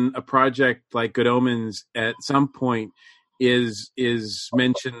when a project like Good Omens at some point is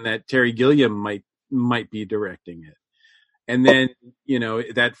mentioned that Terry Gilliam might be directing it, and then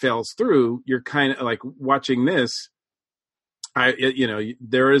that fails through, you're kind of like watching this.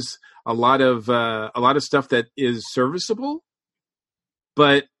 There is a lot of stuff that is serviceable,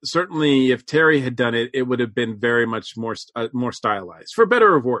 but certainly if Terry had done it, it would have been very much more stylized, for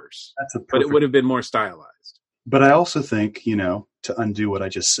better or worse. But it would have been more stylized. But I also think, to undo what I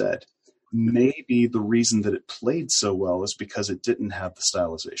just said, maybe the reason that it played so well is because it didn't have the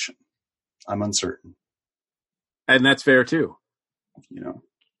stylization. I'm uncertain. And that's fair too.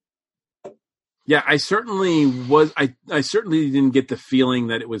 Yeah, I certainly was. I certainly didn't get the feeling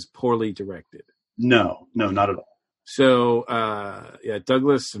that it was poorly directed. No, not at all. So,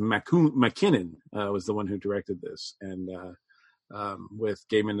 Douglas McKinnon was the one who directed this, and with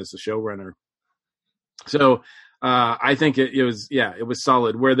Gaiman as the showrunner. So, I think it was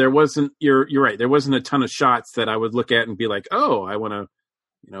solid. Where there wasn't, you're right. There wasn't a ton of shots that I would look at and be like, oh, I want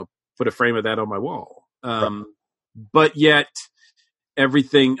to, put a frame of that on my wall. Right. But yet,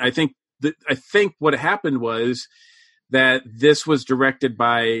 everything. I think what happened was that this was directed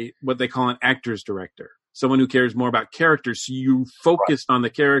by what they call an actor's director, someone who cares more about characters. So you focused on the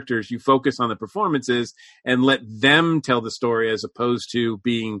characters, you focus on the performances, and let them tell the story as opposed to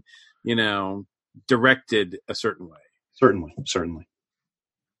being, directed a certain way. Certainly.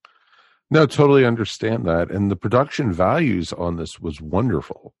 No, totally understand that. And the production values on this was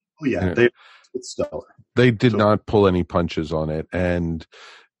wonderful. Oh, yeah. It's stellar. They did not pull any punches on it. And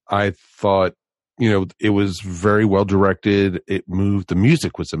I thought, it was very well directed. It moved. The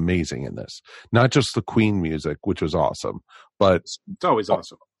music was amazing in this. Not just the Queen music, which was awesome, but it's always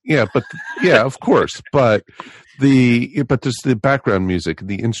awesome. Yeah, but of course. But just the background music,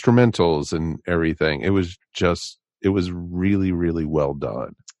 the instrumentals and everything. It was really, really well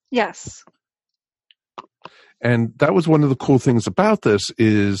done. Yes. And that was one of the cool things about this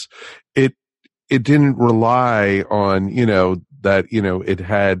is it didn't rely on, it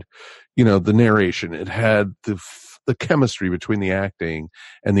had, the narration, it had the chemistry between the acting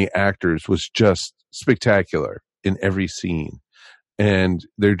and the actors was just spectacular in every scene. And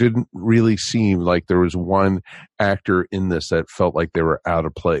there didn't really seem like there was one actor in this that felt like they were out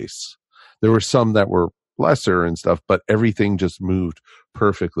of place. There were some that were lesser and stuff, but everything just moved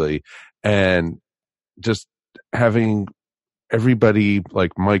perfectly. And just having everybody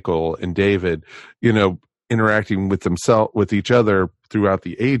like Michael and David, interacting with each other throughout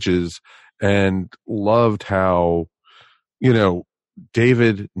the ages, and loved how,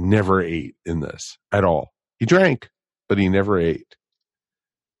 David never ate in this at all. He drank, but he never ate.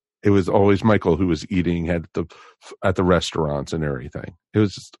 It was always Michael who was eating at the restaurants and everything. It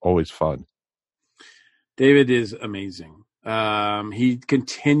was just always fun. David is amazing. He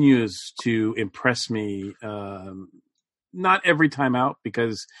continues to impress me. Not every time out,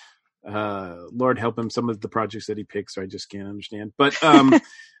 because Lord help him, some of the projects that he picks I just can't understand. But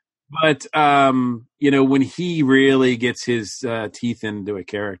when he really gets his teeth into a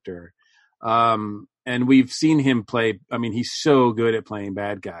character, and we've seen him play. I mean, he's so good at playing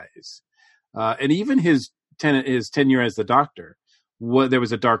bad guys, and even his tenure as the Doctor, there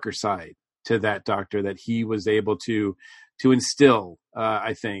was a darker side to that Doctor that he was able to instill.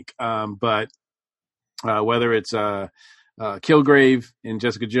 I think, but whether it's Kilgrave in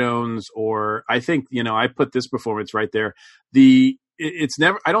Jessica Jones, or I think I put this performance right there. It's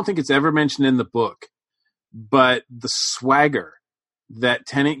never. I don't think it's ever mentioned in the book, but the swagger that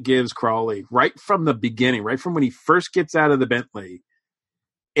Tennant gives Crawley right from the beginning, right from when he first gets out of the Bentley,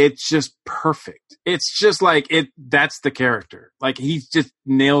 it's just perfect. It's just like it. That's the character. Like he just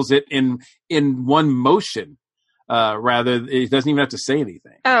nails it in one motion. Rather, he doesn't even have to say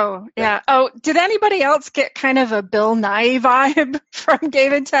anything. Oh, yeah. Oh, did anybody else get kind of a Bill Nye vibe from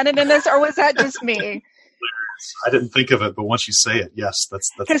David Tennant in this, or was that just me? I didn't think of it, but once you say it, yes,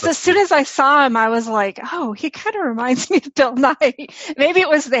 that's because as soon as I saw him, I was like, oh, he kind of reminds me of Bill Nye. Maybe it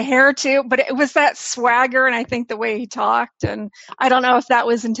was the hair too, but it was that swagger, and I think the way he talked. And I don't know if that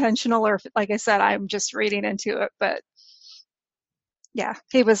was intentional or if, like I said, I'm just reading into it. But yeah,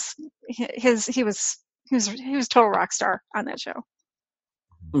 he was total rock star on that show.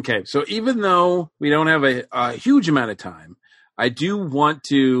 Okay, so even though we don't have a huge amount of time, I do want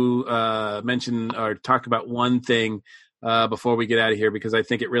to mention or talk about one thing before we get out of here, because I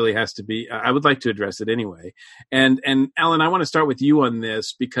think it really has to be. I would like to address it anyway. And Alan, I want to start with you on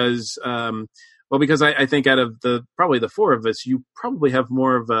this because I think out of probably the four of us, you probably have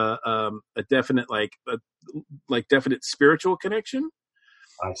more of a definite definite spiritual connection.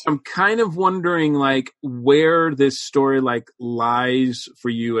 I'm kind of wondering where this story lies for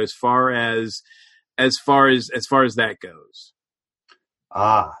you as far as that goes.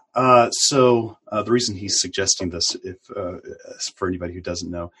 So the reason he's suggesting this, if for anybody who doesn't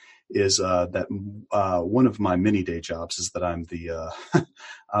know, is that one of my many day jobs is that I'm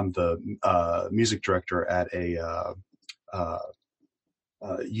the music director at a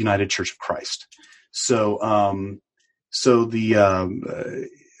United Church of Christ. So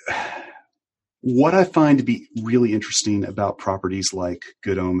what I find to be really interesting about properties like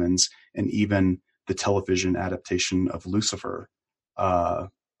Good Omens and even the television adaptation of Lucifer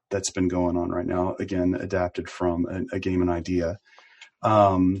that's been going on right now, again, adapted from a game and idea,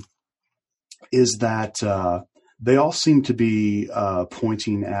 is that they all seem to be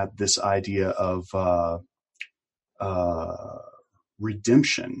pointing at this idea of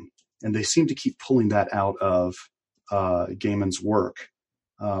redemption, and they seem to keep pulling that out of Gaiman's work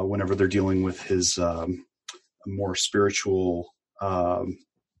whenever they're dealing with his more spiritual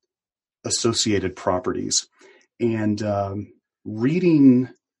associated properties. And reading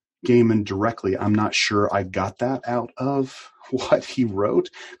Gaiman directly, I'm not sure I got that out of what he wrote,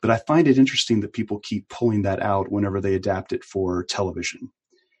 but I find it interesting that people keep pulling that out whenever they adapt it for television.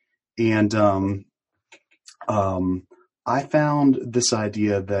 And I found this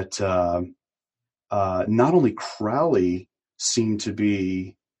idea that not only Crowley seemed to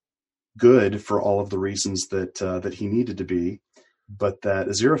be good for all of the reasons that he needed to be, but that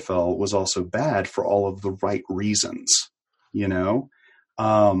Aziraphale was also bad for all of the right reasons, and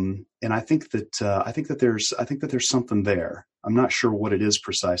I think that there's something there. I'm not sure what it is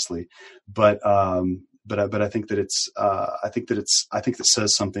precisely, but I think that it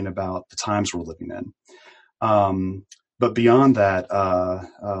says something about the times we're living in. But beyond that,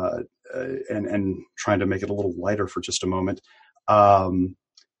 and trying to make it a little lighter for just a moment,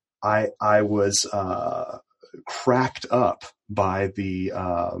 I was cracked up by the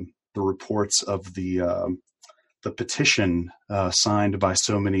reports of the petition signed by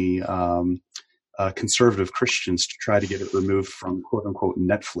so many conservative Christians to try to get it removed from "quote unquote"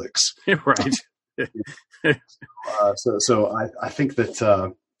 Netflix. Right. So I think that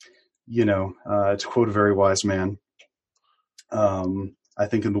to quote a very wise man, I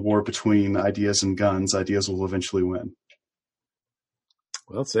think in the war between ideas and guns, ideas will eventually win.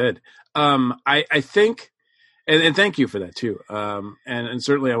 Well said. I think, and thank you for that too. And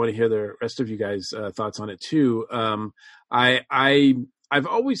certainly I want to hear the rest of you guys' thoughts on it too. I've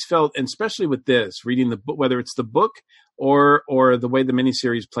always felt, and especially with this, reading the book, whether it's the book or the way the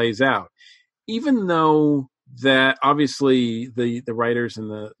miniseries plays out, even though that obviously the writers and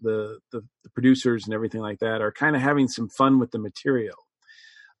the producers and everything like that are kind of having some fun with the material.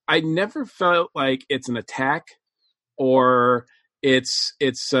 I never felt like it's an attack or it's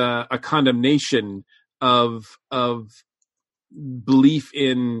a condemnation of belief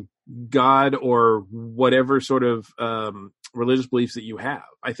in God or whatever sort of religious beliefs that you have.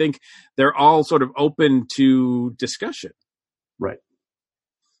 I think they're all sort of open to discussion. Right.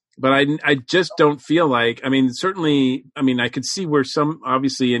 But I just don't feel like, certainly, I could see where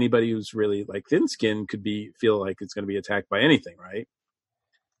obviously anybody who's really like thin-skinned could feel like it's going to be attacked by anything, right?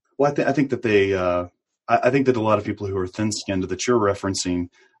 Well, I think that I think that a lot of people who are thin-skinned that you're referencing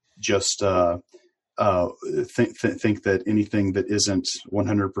just think that anything that isn't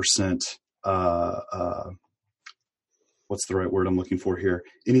 100%, what's the right word I'm looking for here?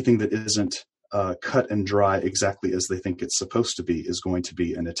 Anything that isn't cut and dry exactly as they think it's supposed to be is going to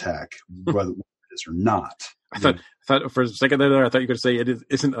be an attack, whether it is or not. I thought for a second there, I thought you were going to say it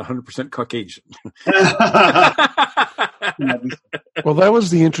isn't 100% Caucasian. Well, that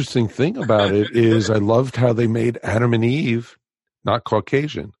was the interesting thing about it is I loved how they made Adam and Eve not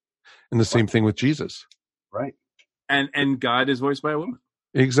Caucasian. And the same thing with Jesus. Right. And God is voiced by a woman.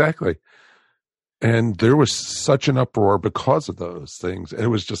 Exactly. And there was such an uproar because of those things. And it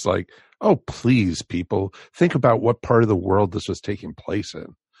was just like, oh, please, people, think about what part of the world this was taking place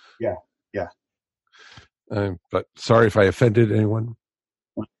in. Yeah, yeah. But sorry if I offended anyone.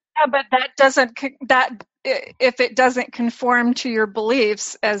 Yeah, but if it doesn't conform to your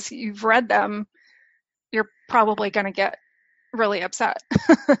beliefs as you've read them, you're probably going to get really upset.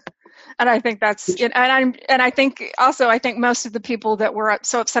 And I think that's, and I think most of the people that were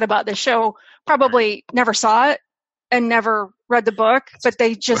so upset about this show probably never saw it and never read the book, but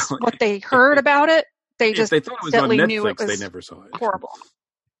they just, what they heard about it, they just thought it was on Netflix, knew it was they never saw it. Horrible.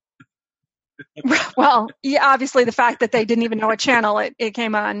 Well, yeah, obviously the fact that they didn't even know what channel it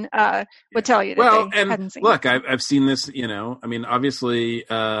came on would tell you that they hadn't seen look, it. I've seen this, obviously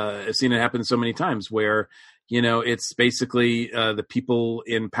I've seen it happen so many times where, it's basically the people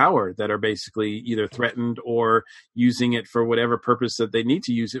in power that are basically either threatened or using it for whatever purpose that they need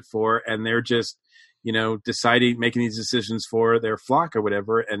to use it for. And they're just, making these decisions for their flock or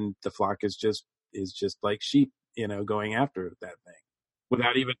whatever. And the flock is just like sheep, going after that thing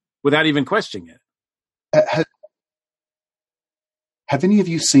without even questioning it. Have any of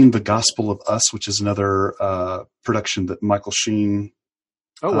you seen The Gospel of Us, which is another production that Michael Sheen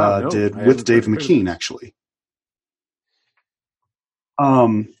did with Dave McKean, actually?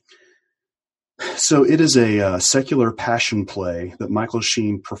 So it is a secular passion play that Michael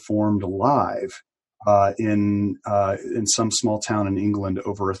Sheen performed live in some small town in England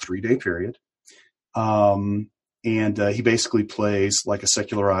over a 3-day period. And he basically plays like a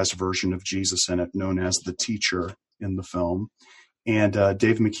secularized version of Jesus in it, known as the teacher in the film. And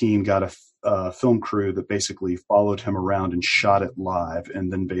Dave McKean got a film crew that basically followed him around and shot it live,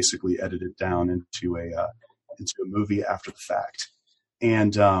 and then basically edited it down into a movie after the fact.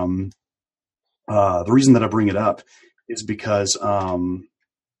 And the reason that I bring it up is because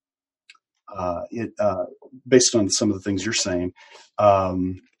based on some of the things you're saying,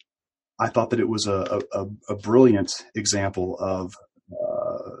 I thought that it was a brilliant example of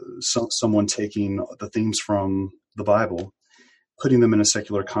someone taking the themes from the Bible, putting them in a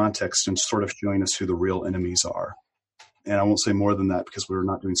secular context, and sort of showing us who the real enemies are. And I won't say more than that because we're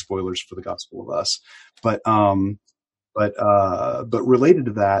not doing spoilers for The Gospel of Us. But related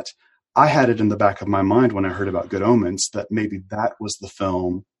to that, I had it in the back of my mind when I heard about Good Omens that maybe that was the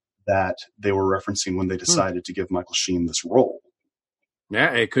film that they were referencing when they decided to give Michael Sheen this role.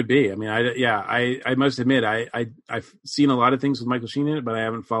 Yeah, it could be. I mean, I must admit, I've seen a lot of things with Michael Sheen in it, but I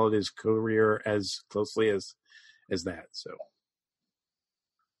haven't followed his career as closely as that. So,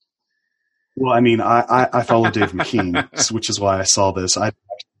 well, I mean, I follow Dave McKean, which is why I saw this.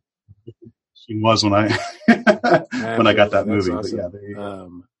 He was when I when I got that movie. Awesome. But yeah,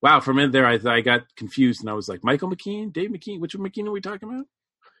 wow, for a minute there, I got confused, and I was like, Michael McKean, Dave McKean, which McKean are we talking about?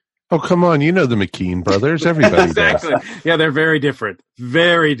 Oh, come on. You know the McKean brothers. Everybody exactly. does. Yeah, they're very different.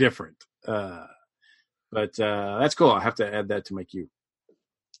 Very different. But that's cool. I'll have to add that to my queue.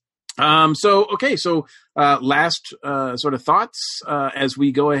 So last sort of thoughts as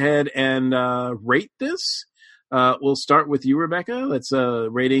we go ahead and rate this. We'll start with you, Rebecca. That's a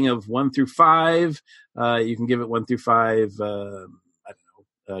rating of 1 through 5. You can give it 1 through 5,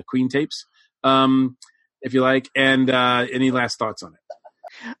 Queen tapes, if you like. And any last thoughts on it?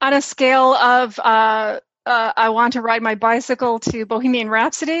 On a scale of I want to ride my bicycle to Bohemian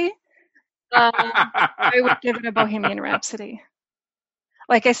Rhapsody, I would give it a Bohemian Rhapsody.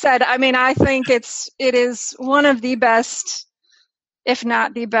 like I said, I mean, I think it is one of the best, if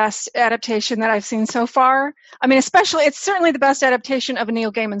not the best adaptation that I've seen so far. I mean, especially, it's certainly the best adaptation of a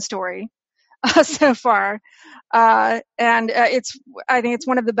Neil Gaiman story so far. I think it's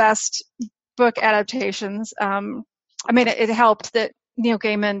one of the best book adaptations. I mean, it helped that Neil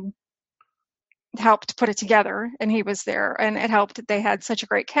Gaiman helped put it together, and he was there, and it helped that they had such a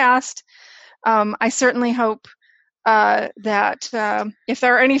great cast. I certainly hope that if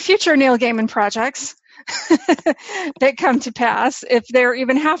there are any future Neil Gaiman projects that come to pass, if they're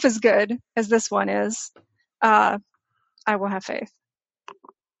even half as good as this one is, I will have faith.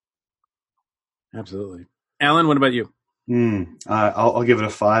 Absolutely. Alan, what about you? I'll give it a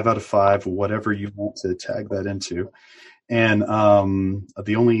 5 out of 5, whatever you want to tag that into. And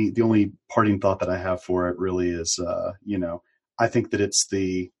the only parting thought that I have for it really is, I think that it's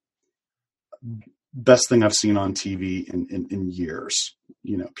the best thing I've seen on TV in years.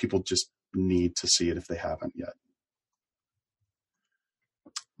 People just need to see it if they haven't yet.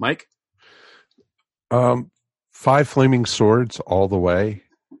 Mike? 5 flaming swords all the way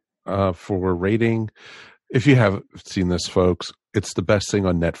for rating. If you haven't seen this, folks, it's the best thing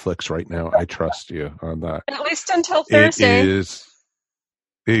on Netflix right now. I trust you on that. At least until Thursday. It is.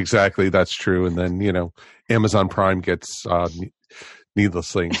 Exactly, that's true. And then, Amazon Prime gets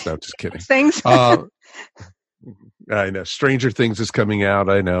needless things. No, just kidding. Things. I know. Stranger Things is coming out.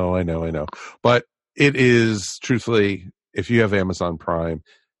 I know. But it is, truthfully, if you have Amazon Prime,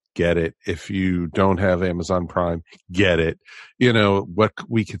 get it. If you don't have Amazon Prime, get it. What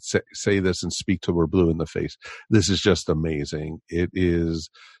we could say this and speak till we're blue in the face. This is just amazing. It is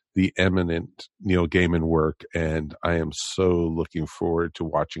the eminent Neil Gaiman work, and I am so looking forward to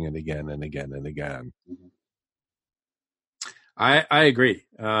watching it again and again and again. I agree.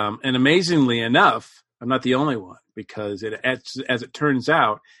 And amazingly enough, I'm not the only one, because as it turns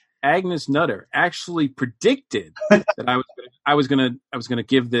out, Agnes Nutter actually predicted that I was gonna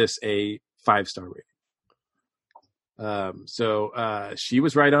give this a 5-star rating. So she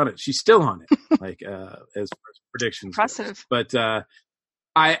was right on it. She's still on it, like as far as predictions. Impressive. But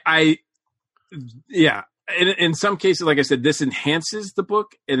in some cases, like I said, this enhances the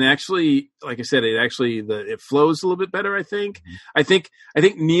book, and actually, like I said, it flows a little bit better. I think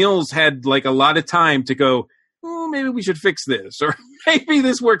Neil's had like a lot of time to go, oh, maybe we should fix this, or maybe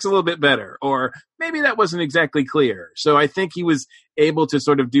this works a little bit better, or maybe that wasn't exactly clear. So I think he was able to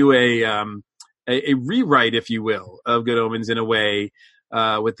sort of do a rewrite, if you will, of Good Omens in a way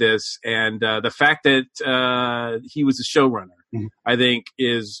with this, and the fact that he was a showrunner, I think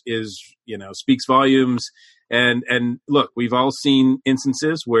is speaks volumes. And look, we've all seen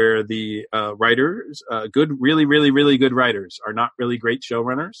instances where the writers, really, really, really good writers, are not really great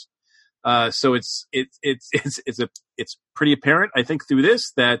showrunners. So it's pretty apparent, I think, through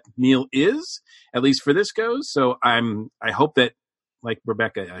this that Neil is, at least for this goes. So I hope that, like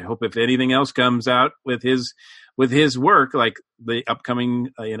Rebecca, I hope if anything else comes out with his work, like the upcoming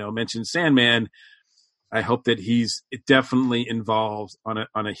mentioned Sandman, I hope that he's definitely involved on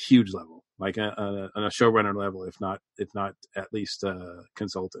a huge level, like on a showrunner level, if not at least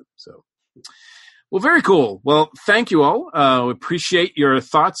consultant. So. Well, very cool. Well, thank you all. We appreciate your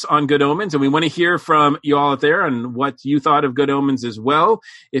thoughts on Good Omens, and we want to hear from you all out there on what you thought of Good Omens as well,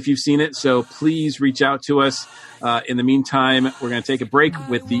 if you've seen it. So please reach out to us. In the meantime, we're going to take a break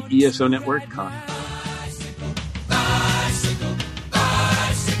with the ESO Network comment.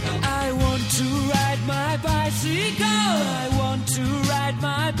 I want to ride my bicycle. I want to ride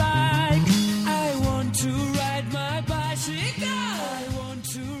my bike. I want to ride my bicycle. I want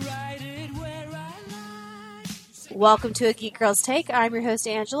to ride it where I like. Welcome to A Geek Girl's Take. I'm your host,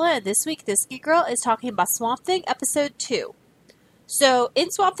 Angela, and this week, this Geek Girl is talking about Swamp Thing Episode 2. So,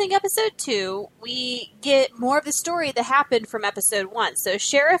 in Swamp Thing Episode 2, we get more of the story that happened from Episode 1. So,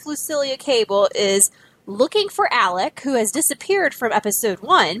 Sheriff Lucilia Cable is looking for Alec, who has disappeared from Episode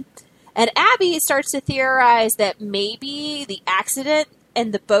 1, and Abby starts to theorize that maybe the accident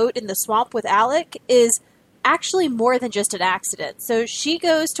and the boat in the swamp with Alec is actually more than just an accident. So, she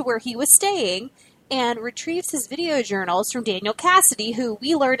goes to where he was staying and retrieves his video journals from Daniel Cassidy, who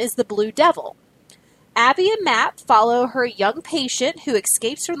we learn is the Blue Devil. Abby and Matt follow her young patient who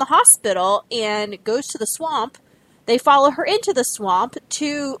escapes from the hospital and goes to the swamp. They follow her into the swamp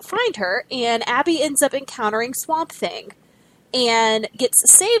to find her, and Abby ends up encountering Swamp Thing and gets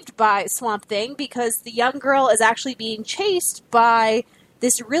saved by Swamp Thing because the young girl is actually being chased by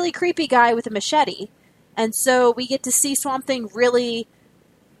this really creepy guy with a machete. And so we get to see Swamp Thing really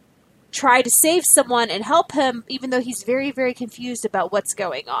try to save someone and help him, even though he's very, very confused about what's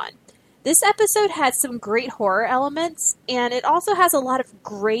going on. This episode had some great horror elements, and it also has a lot of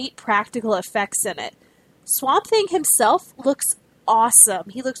great practical effects in it. Swamp Thing himself looks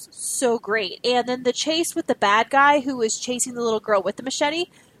awesome. He looks so great. And then the chase with the bad guy who was chasing the little girl with the machete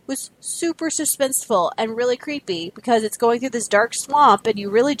was super suspenseful and really creepy because it's going through this dark swamp and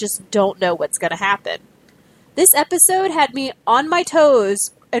you really just don't know what's going to happen. This episode had me on my toes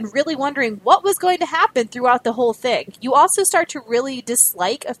and really wondering what was going to happen throughout the whole thing. You also start to really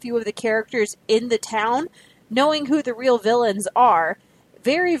dislike a few of the characters in the town, knowing who the real villains are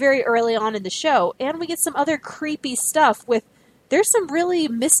very, very early on in the show. And we get some other creepy stuff there's some really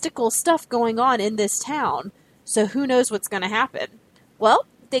mystical stuff going on in this town. So who knows what's going to happen? Well,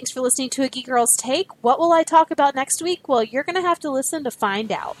 thanks for listening to A Geek Girl's Take. What will I talk about next week? Well, you're going to have to listen to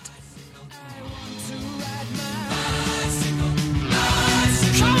find out.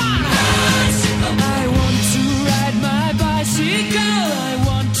 I want to ride my bicycle. I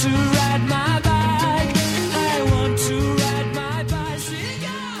want to ride my bike. I want to ride my bicycle.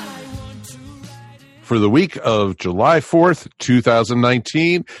 I want to ride it. For the week of July 4th,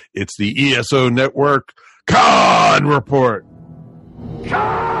 2019, it's the ESO Network Con Report.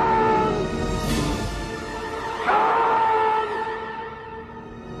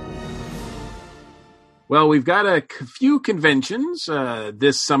 Well, we've got a few conventions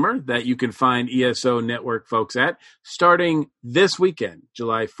this summer that you can find ESO Network folks at, starting this weekend,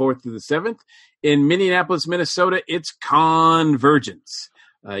 July 4th through the 7th. In Minneapolis, Minnesota, it's Convergence.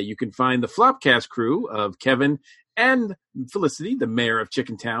 You can find the Flopcast crew of Kevin and Felicity, the mayor of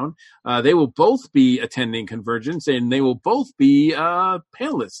Chickentown. They will both be attending Convergence, and they will both be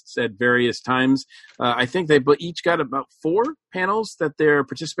panelists at various times. I think they each got about 4 panels that they're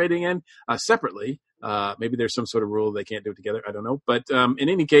participating in separately. Maybe there's some sort of rule they can't do it together. I don't know. But in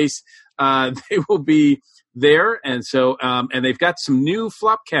any case, they will be there. And so, and they've got some new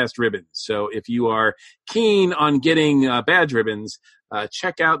Flopcast ribbons. So if you are keen on getting badge ribbons,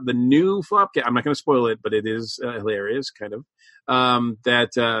 check out the new Flopcast. I'm not going to spoil it, but it is hilarious, kind of,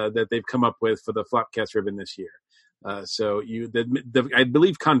 that they've come up with for the Flopcast ribbon this year. So I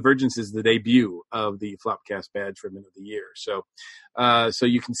believe Convergence is the debut of the Flopcast badge ribbon of the year. So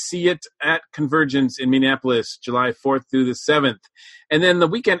you can see it at Convergence in Minneapolis, July 4th through the 7th. And then the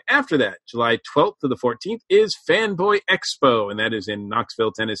weekend after that, July 12th to the 14th, is Fanboy Expo, and that is in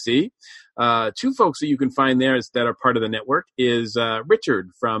Knoxville, Tennessee. 2 folks that you can find there that are part of the network is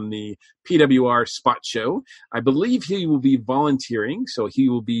Richard from the PWR Spot Show. I believe he will be volunteering, so he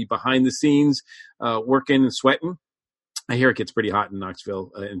will be behind the scenes working and sweating. I hear it gets pretty hot in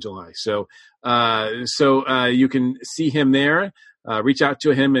Knoxville in July. So you can see him there. Reach out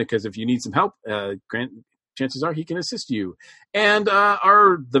to him because if you need some help, chances are he can assist you. And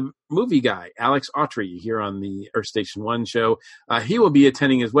the movie guy, Alex Autry, here on the Earth Station 1 show, he will be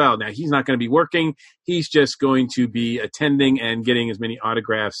attending as well. Now, he's not going to be working. He's just going to be attending and getting as many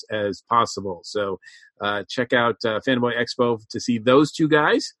autographs as possible. So check out Fanboy Expo to see those 2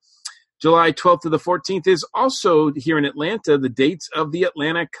 guys. July 12th to the 14th is also here in Atlanta, the dates of the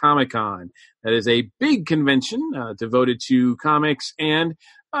Atlanta Comic-Con. That is a big convention devoted to comics and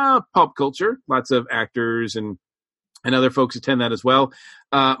pulp culture. Lots of actors and other folks attend that as well.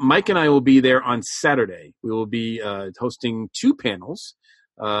 Mike and I will be there on Saturday. We will be hosting 2 panels.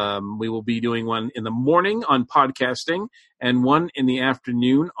 We will be doing one in the morning on podcasting and one in the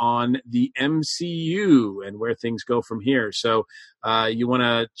afternoon on the MCU and where things go from here. So you want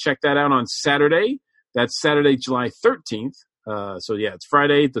to check that out on Saturday. That's Saturday, July 13th. So yeah, it's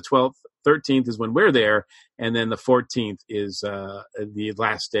Friday the 12th. 13th is when we're there. And then the 14th is the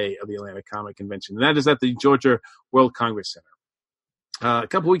last day of the Atlanta Comic Convention. And that is at the Georgia World Congress Center. A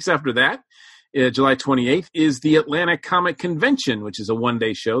couple weeks after that, July 28th, is the Atlanta Comic Convention, which is a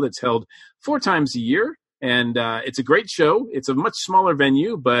one-day show that's held 4 times a year. And it's a great show. It's a much smaller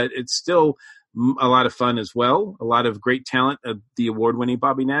venue, but it's still a lot of fun as well. A lot of great talent. The award-winning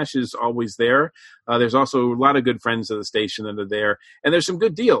Bobby Nash is always there. There's also a lot of good friends of the station that are there. And there's some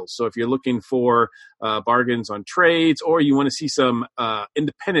good deals. So if you're looking for bargains on trades or you want to see some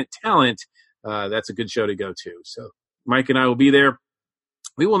independent talent, that's a good show to go to. So Mike and I will be there.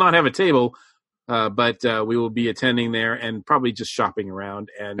 We will not have a table, but we will be attending there and probably just shopping around.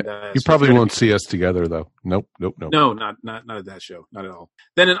 And you probably won't see us together, though. Nope. No, not at that show, not at all.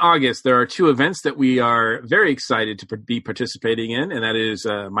 Then in August, there are 2 events that we are very excited to be participating in, and that is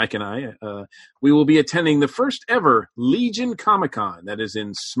Mike and I. We will be attending the first ever Legion Comic-Con. That is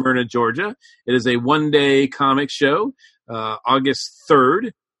in Smyrna, Georgia. It is a one-day comic show, August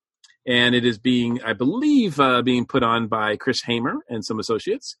 3rd. And it is being, I believe, being put on by Chris Hamer and some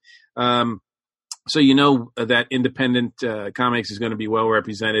associates. So that independent comics is going to be well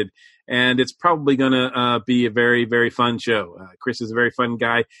represented, and it's probably going to be a very, very fun show. Chris is a very fun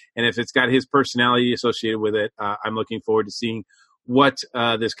guy, and if it's got his personality associated with it, I'm looking forward to seeing what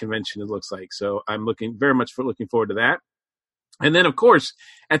this convention looks like. So I'm looking forward to that. And then, of course,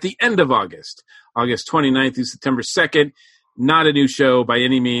 at the end of August 29th through September 2nd, not a new show by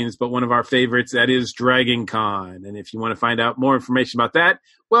any means, but one of our favorites, that is Dragon Con. And if you want to find out more information about that,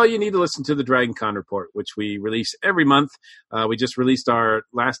 well, you need to listen to the Dragon Con report, which we release every month. We just released our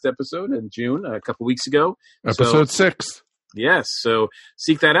last episode in June, a couple weeks ago. Episode 6. Yes, so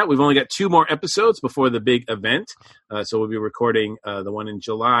seek that out. We've only got 2 more episodes before the big event, so we'll be recording the one in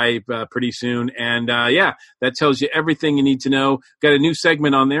July pretty soon. And that tells you everything you need to know. Got a new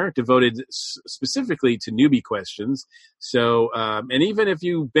segment on there devoted specifically to newbie questions. So, and even if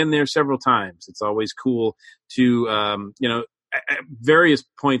you've been there several times, it's always cool to, at various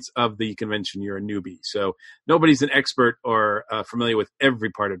points of the convention, you're a newbie. So nobody's an expert or familiar with every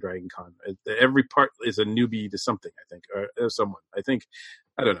part of Dragon Con. Every part is a newbie to something, I think, or someone. I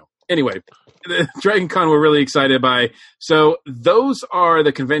don't know. Anyway, the Dragon Con we're really excited by. So those are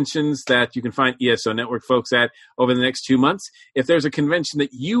the conventions that you can find ESO Network folks at over the next 2 months. If there's a convention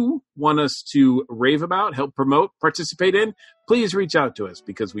that you want us to rave about, help promote, participate in, please reach out to us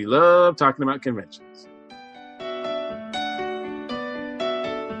because we love talking about conventions.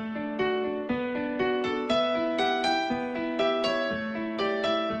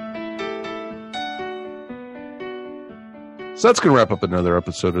 So that's going to wrap up another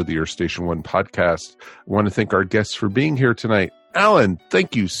episode of the Earth Station 1 podcast. I want to thank our guests for being here tonight. Alan,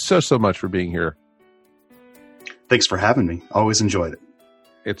 thank you so much for being here. Thanks for having me. Always enjoyed it.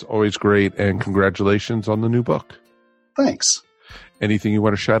 It's always great, and congratulations on the new book. Thanks. Anything you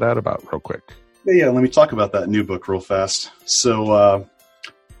want to shout out about real quick? Yeah, let me talk about that new book real fast. So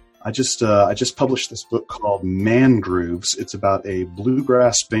I just published this book called Man Grooves. It's about a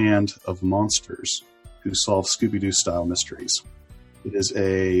bluegrass band of monsters who solve Scooby-Doo style mysteries. It is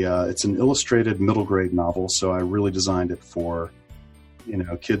it's an illustrated middle grade novel, so I really designed it for,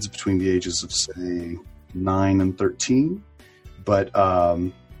 kids between the ages of say 9 and 13. But a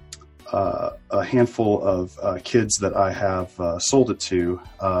handful of kids that I have sold it to,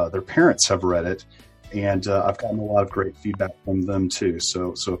 their parents have read it, and I've gotten a lot of great feedback from them too.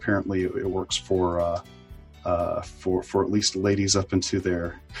 So apparently it works for at least ladies up into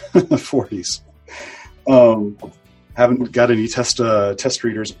their 40s. Haven't got any test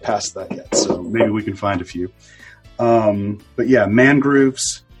readers past that yet, so maybe we can find a few. But yeah, Man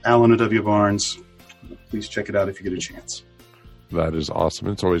Grooves, Alan W. Barnes. Please check it out if you get a chance. That is awesome.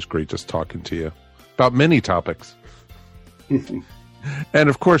 It's always great just talking to you about many topics. And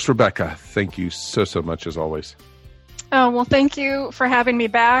of course, Rebecca, thank you so much as always. Oh, well, thank you for having me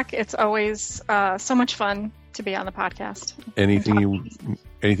back. It's always so much fun to be on the podcast. Anything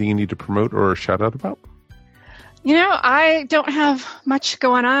you need to promote or shout out about? I don't have much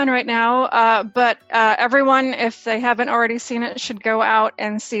going on right now, but everyone, if they haven't already seen it, should go out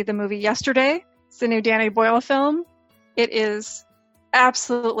and see the movie Yesterday. It's the new Danny Boyle film. It is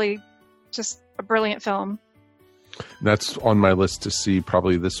absolutely just a brilliant film. That's on my list to see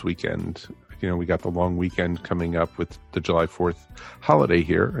probably this weekend. We got the long weekend coming up with the July 4th holiday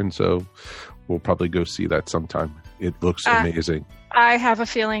here, and so we'll probably go see that sometime. It looks amazing. I have a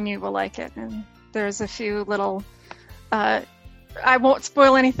feeling you will like it, and there's a few little I won't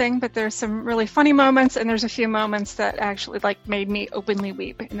spoil anything, but there's some really funny moments, and there's a few moments that actually made me openly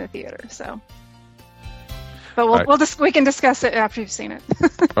weep in the theater. So, but we can discuss it after you've seen it.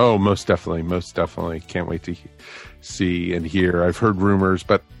 Oh, most definitely. Can't wait to see and hear. I've heard rumors,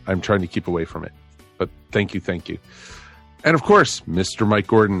 but I'm trying to keep away from it. But thank you, and of course, Mr. Mike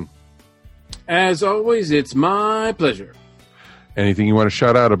Gordon. As always, it's my pleasure. Anything you want to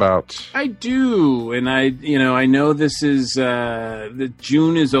shout out about? I do, and I know this is the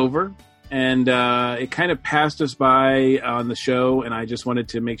June is over, and it kind of passed us by on the show, and I just wanted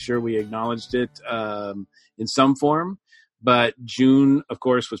to make sure we acknowledged it in some form. But June, of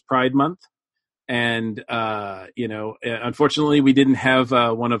course, was Pride Month, and unfortunately, we didn't have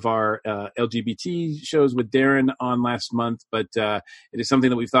one of our LGBT shows with Darren on last month, but it is something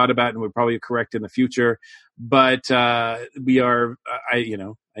that we've thought about, and we'll probably correct in the future. But we are, I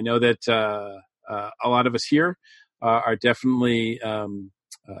know that a lot of us here are definitely,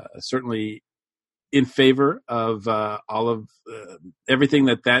 certainly in favor of all of everything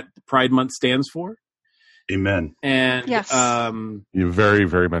that Pride Month stands for. Amen. And yes, you very,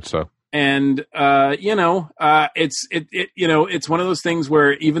 very much so. And it's one of those things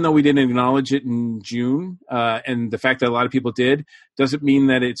where even though we didn't acknowledge it in June, and the fact that a lot of people did, doesn't mean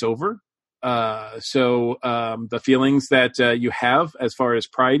that it's over. the feelings that you have as far as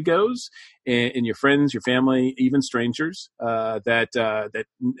pride goes in your friends, your family, even strangers that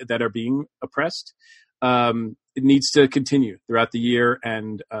are being oppressed, it needs to continue throughout the year.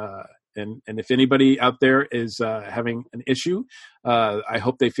 And if anybody out there is having an issue, I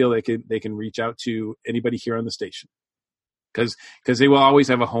hope they feel they can reach out to anybody here on the station, because they will always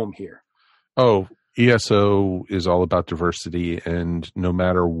have a home here. Oh, ESO is all about diversity, and no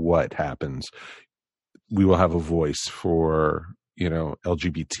matter what happens, we will have a voice for,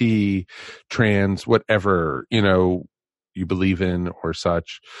 LGBT, trans, whatever, you believe in or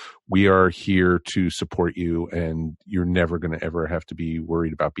such. We are here to support you, and you're never going to ever have to be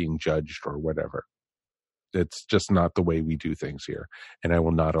worried about being judged or whatever. It's just not the way we do things here, and I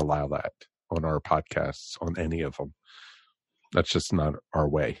will not allow that on our podcasts, on any of them. That's just not our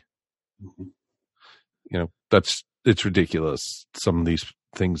way. Mm-hmm. It's ridiculous, some of these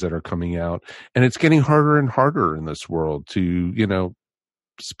things that are coming out, and it's getting harder and harder in this world to,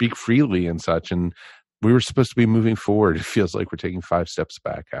 speak freely and such. And we were supposed to be moving forward. It feels like we're taking 5 steps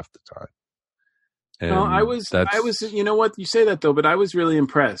back half the time. And well, I was, you say that though, but I was really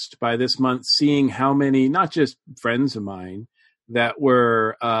impressed by this month seeing how many, not just friends of mine that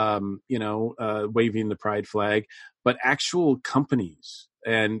were, waving the pride flag, but actual companies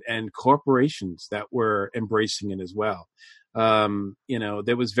and corporations that were embracing it as well.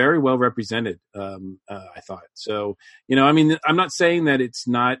 That was very well represented, I thought. So, I'm not saying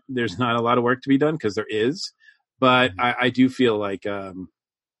that there's not a lot of work to be done, because there is, but I do feel like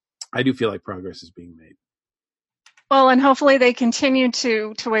progress is being made. Well, and hopefully they continue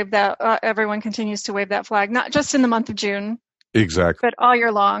to wave that, everyone continues to wave that flag, not just in the month of June. Exactly. But all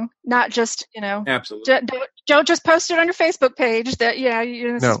year long, not just, Absolutely. Don't just post it on your Facebook page that,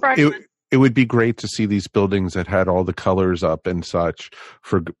 this is Pride Month. It would be great to see these buildings that had all the colors up and such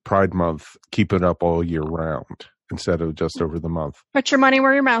for Pride Month, keep it up all year round instead of just over the month. Put your money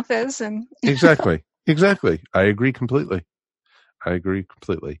where your mouth is. And Exactly. I agree completely. All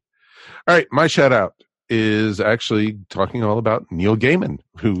right. My shout out is actually talking all about Neil Gaiman,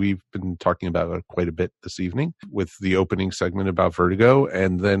 who we've been talking about quite a bit this evening with the opening segment about Vertigo,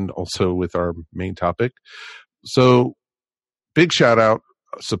 and then also with our main topic. So big shout out,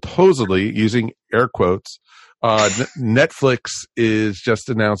 supposedly using air quotes. Netflix is just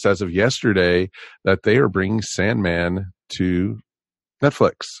announced as of yesterday that they are bringing Sandman to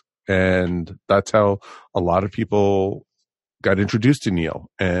Netflix. And that's how a lot of people got introduced to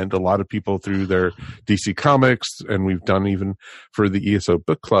Neil, and a lot of people through their DC Comics, and we've done even for the ESO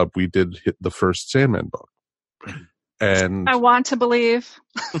book club, we did hit the first Sandman book. And I want to believe.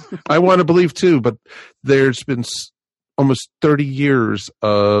 I want to believe too, but there's been almost 30 years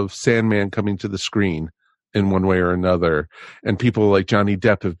of Sandman coming to the screen in one way or another, and people like Johnny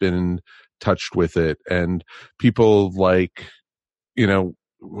Depp have been touched with it, and people like,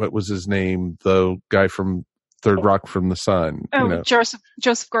 what was his name, the guy from Third Rock from the Sun.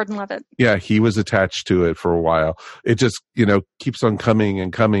 Joseph Gordon-Levitt. Yeah, he was attached to it for a while. It just, keeps on coming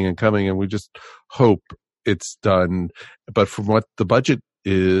and coming and coming, and we just hope it's done. But from what the budget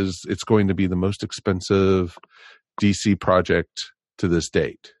is, it's going to be the most expensive DC project to this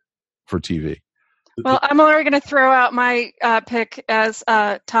date for TV. Well, I'm already going to throw out my pick as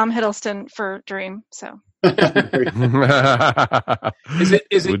Tom Hiddleston for Dream. So.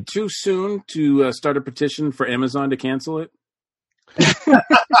 Is it too soon to start a petition for Amazon to cancel it?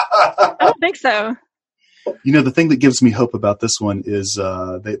 I don't think so. The thing that gives me hope about this one is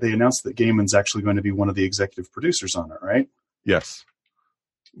they announced that Gaiman's actually going to be one of the executive producers on it, right? Yes.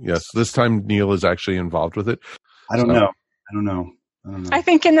 This time Neil is actually involved with it. I don't know. I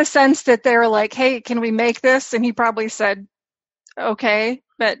think in the sense that they were like, hey, can we make this? And he probably said, okay.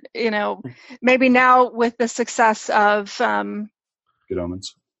 But, maybe now with the success of Good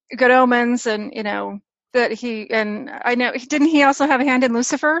Omens and, that I know, didn't he also have a hand in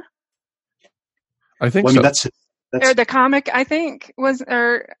Lucifer? I think so. That's or the comic, I think, I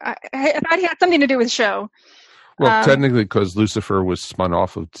thought he had something to do with the show. Well, technically, because Lucifer was spun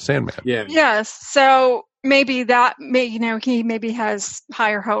off of Sandman. Yeah. Yes. So maybe he maybe has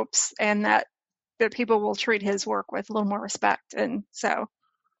higher hopes, and that people will treat his work with a little more respect. And so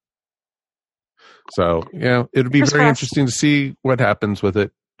yeah, it'll be very interesting to see what happens with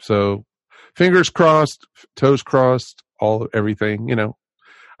it. So fingers crossed, toes crossed, everything,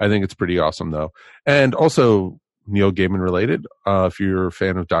 I think it's pretty awesome though. And also Neil Gaiman related, if you're a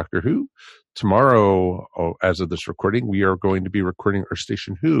fan of Doctor Who, tomorrow, as of this recording, we are going to be recording our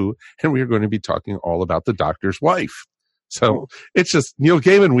Station Who, and we are going to be talking all about the Doctor's wife. So it's just Neil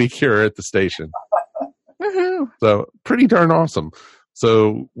Gaiman week here at the station. Woohoo! So pretty darn awesome.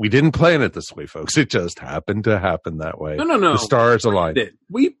 So we didn't plan it this way, folks. It just happened to happen that way. No. The stars aligned.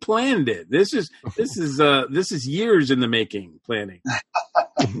 We planned it. This is years in the making. Planning.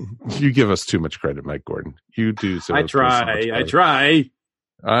 You give us too much credit, Mike Gordon. You do. So I try.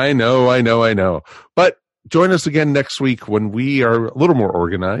 I know. But join us again next week when we are a little more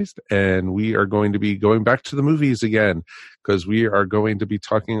organized, and we are going to be going back to the movies again, because we are going to be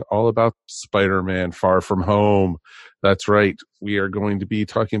talking all about Spider-Man Far From Home. That's right. We are going to be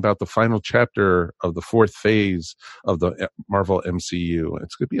talking about the final chapter of the fourth phase of the Marvel MCU.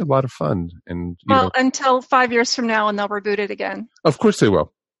 It's going to be a lot of fun. And until 5 years from now, and they'll reboot it again. Of course they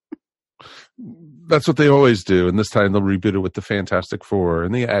will. That's what they always do. And this time they'll reboot it with the Fantastic Four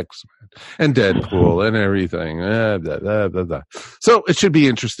and the X-Men and Deadpool and everything. Blah, blah, blah, blah. So it should be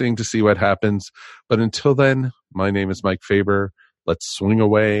interesting to see what happens. But until then, my name is Mike Faber. Let's swing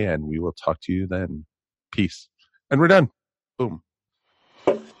away, and we will talk to you then. Peace. And we're done. Boom.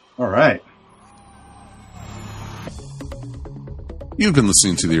 All right. You've been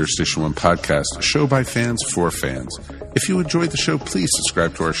listening to the Earth Station 1 podcast, a show by fans for fans. If you enjoyed the show, please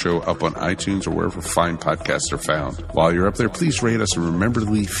subscribe to our show up on iTunes or wherever fine podcasts are found. While you're up there, please rate us and remember to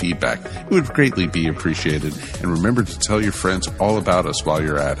leave feedback. It would greatly be appreciated. And remember to tell your friends all about us while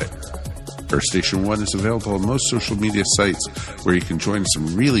you're at it. Earth Station 1 is available on most social media sites where you can join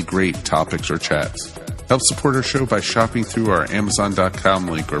some really great topics or chats. Help support our show by shopping through our Amazon.com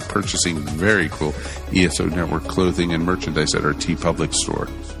link or purchasing very cool ESO Network clothing and merchandise at our TeePublic store.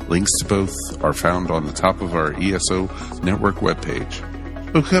 Links to both are found on the top of our ESO Network webpage.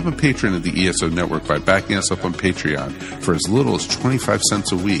 Become a patron of the ESO Network by backing us up on Patreon for as little as 25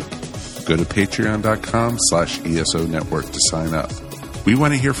 cents a week. Go to patreon.com/ESO Network to sign up. We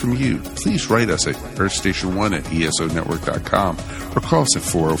want to hear from you. Please write us at earthstation1@esonetwork.com or call us at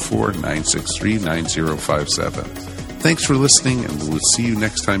 404-963-9057. Thanks for listening, and we'll see you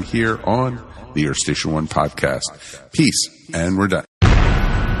next time here on the Earth Station 1 podcast. Peace, and we're done.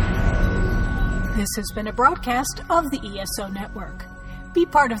 This has been a broadcast of the ESO Network. Be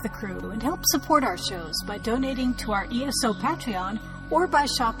part of the crew and help support our shows by donating to our ESO Patreon or by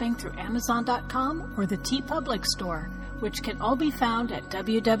shopping through Amazon.com or the TeePublic store, which can all be found at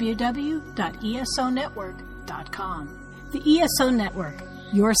www.esonetwork.com. The ESO Network,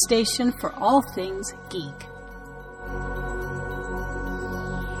 your station for all things geek.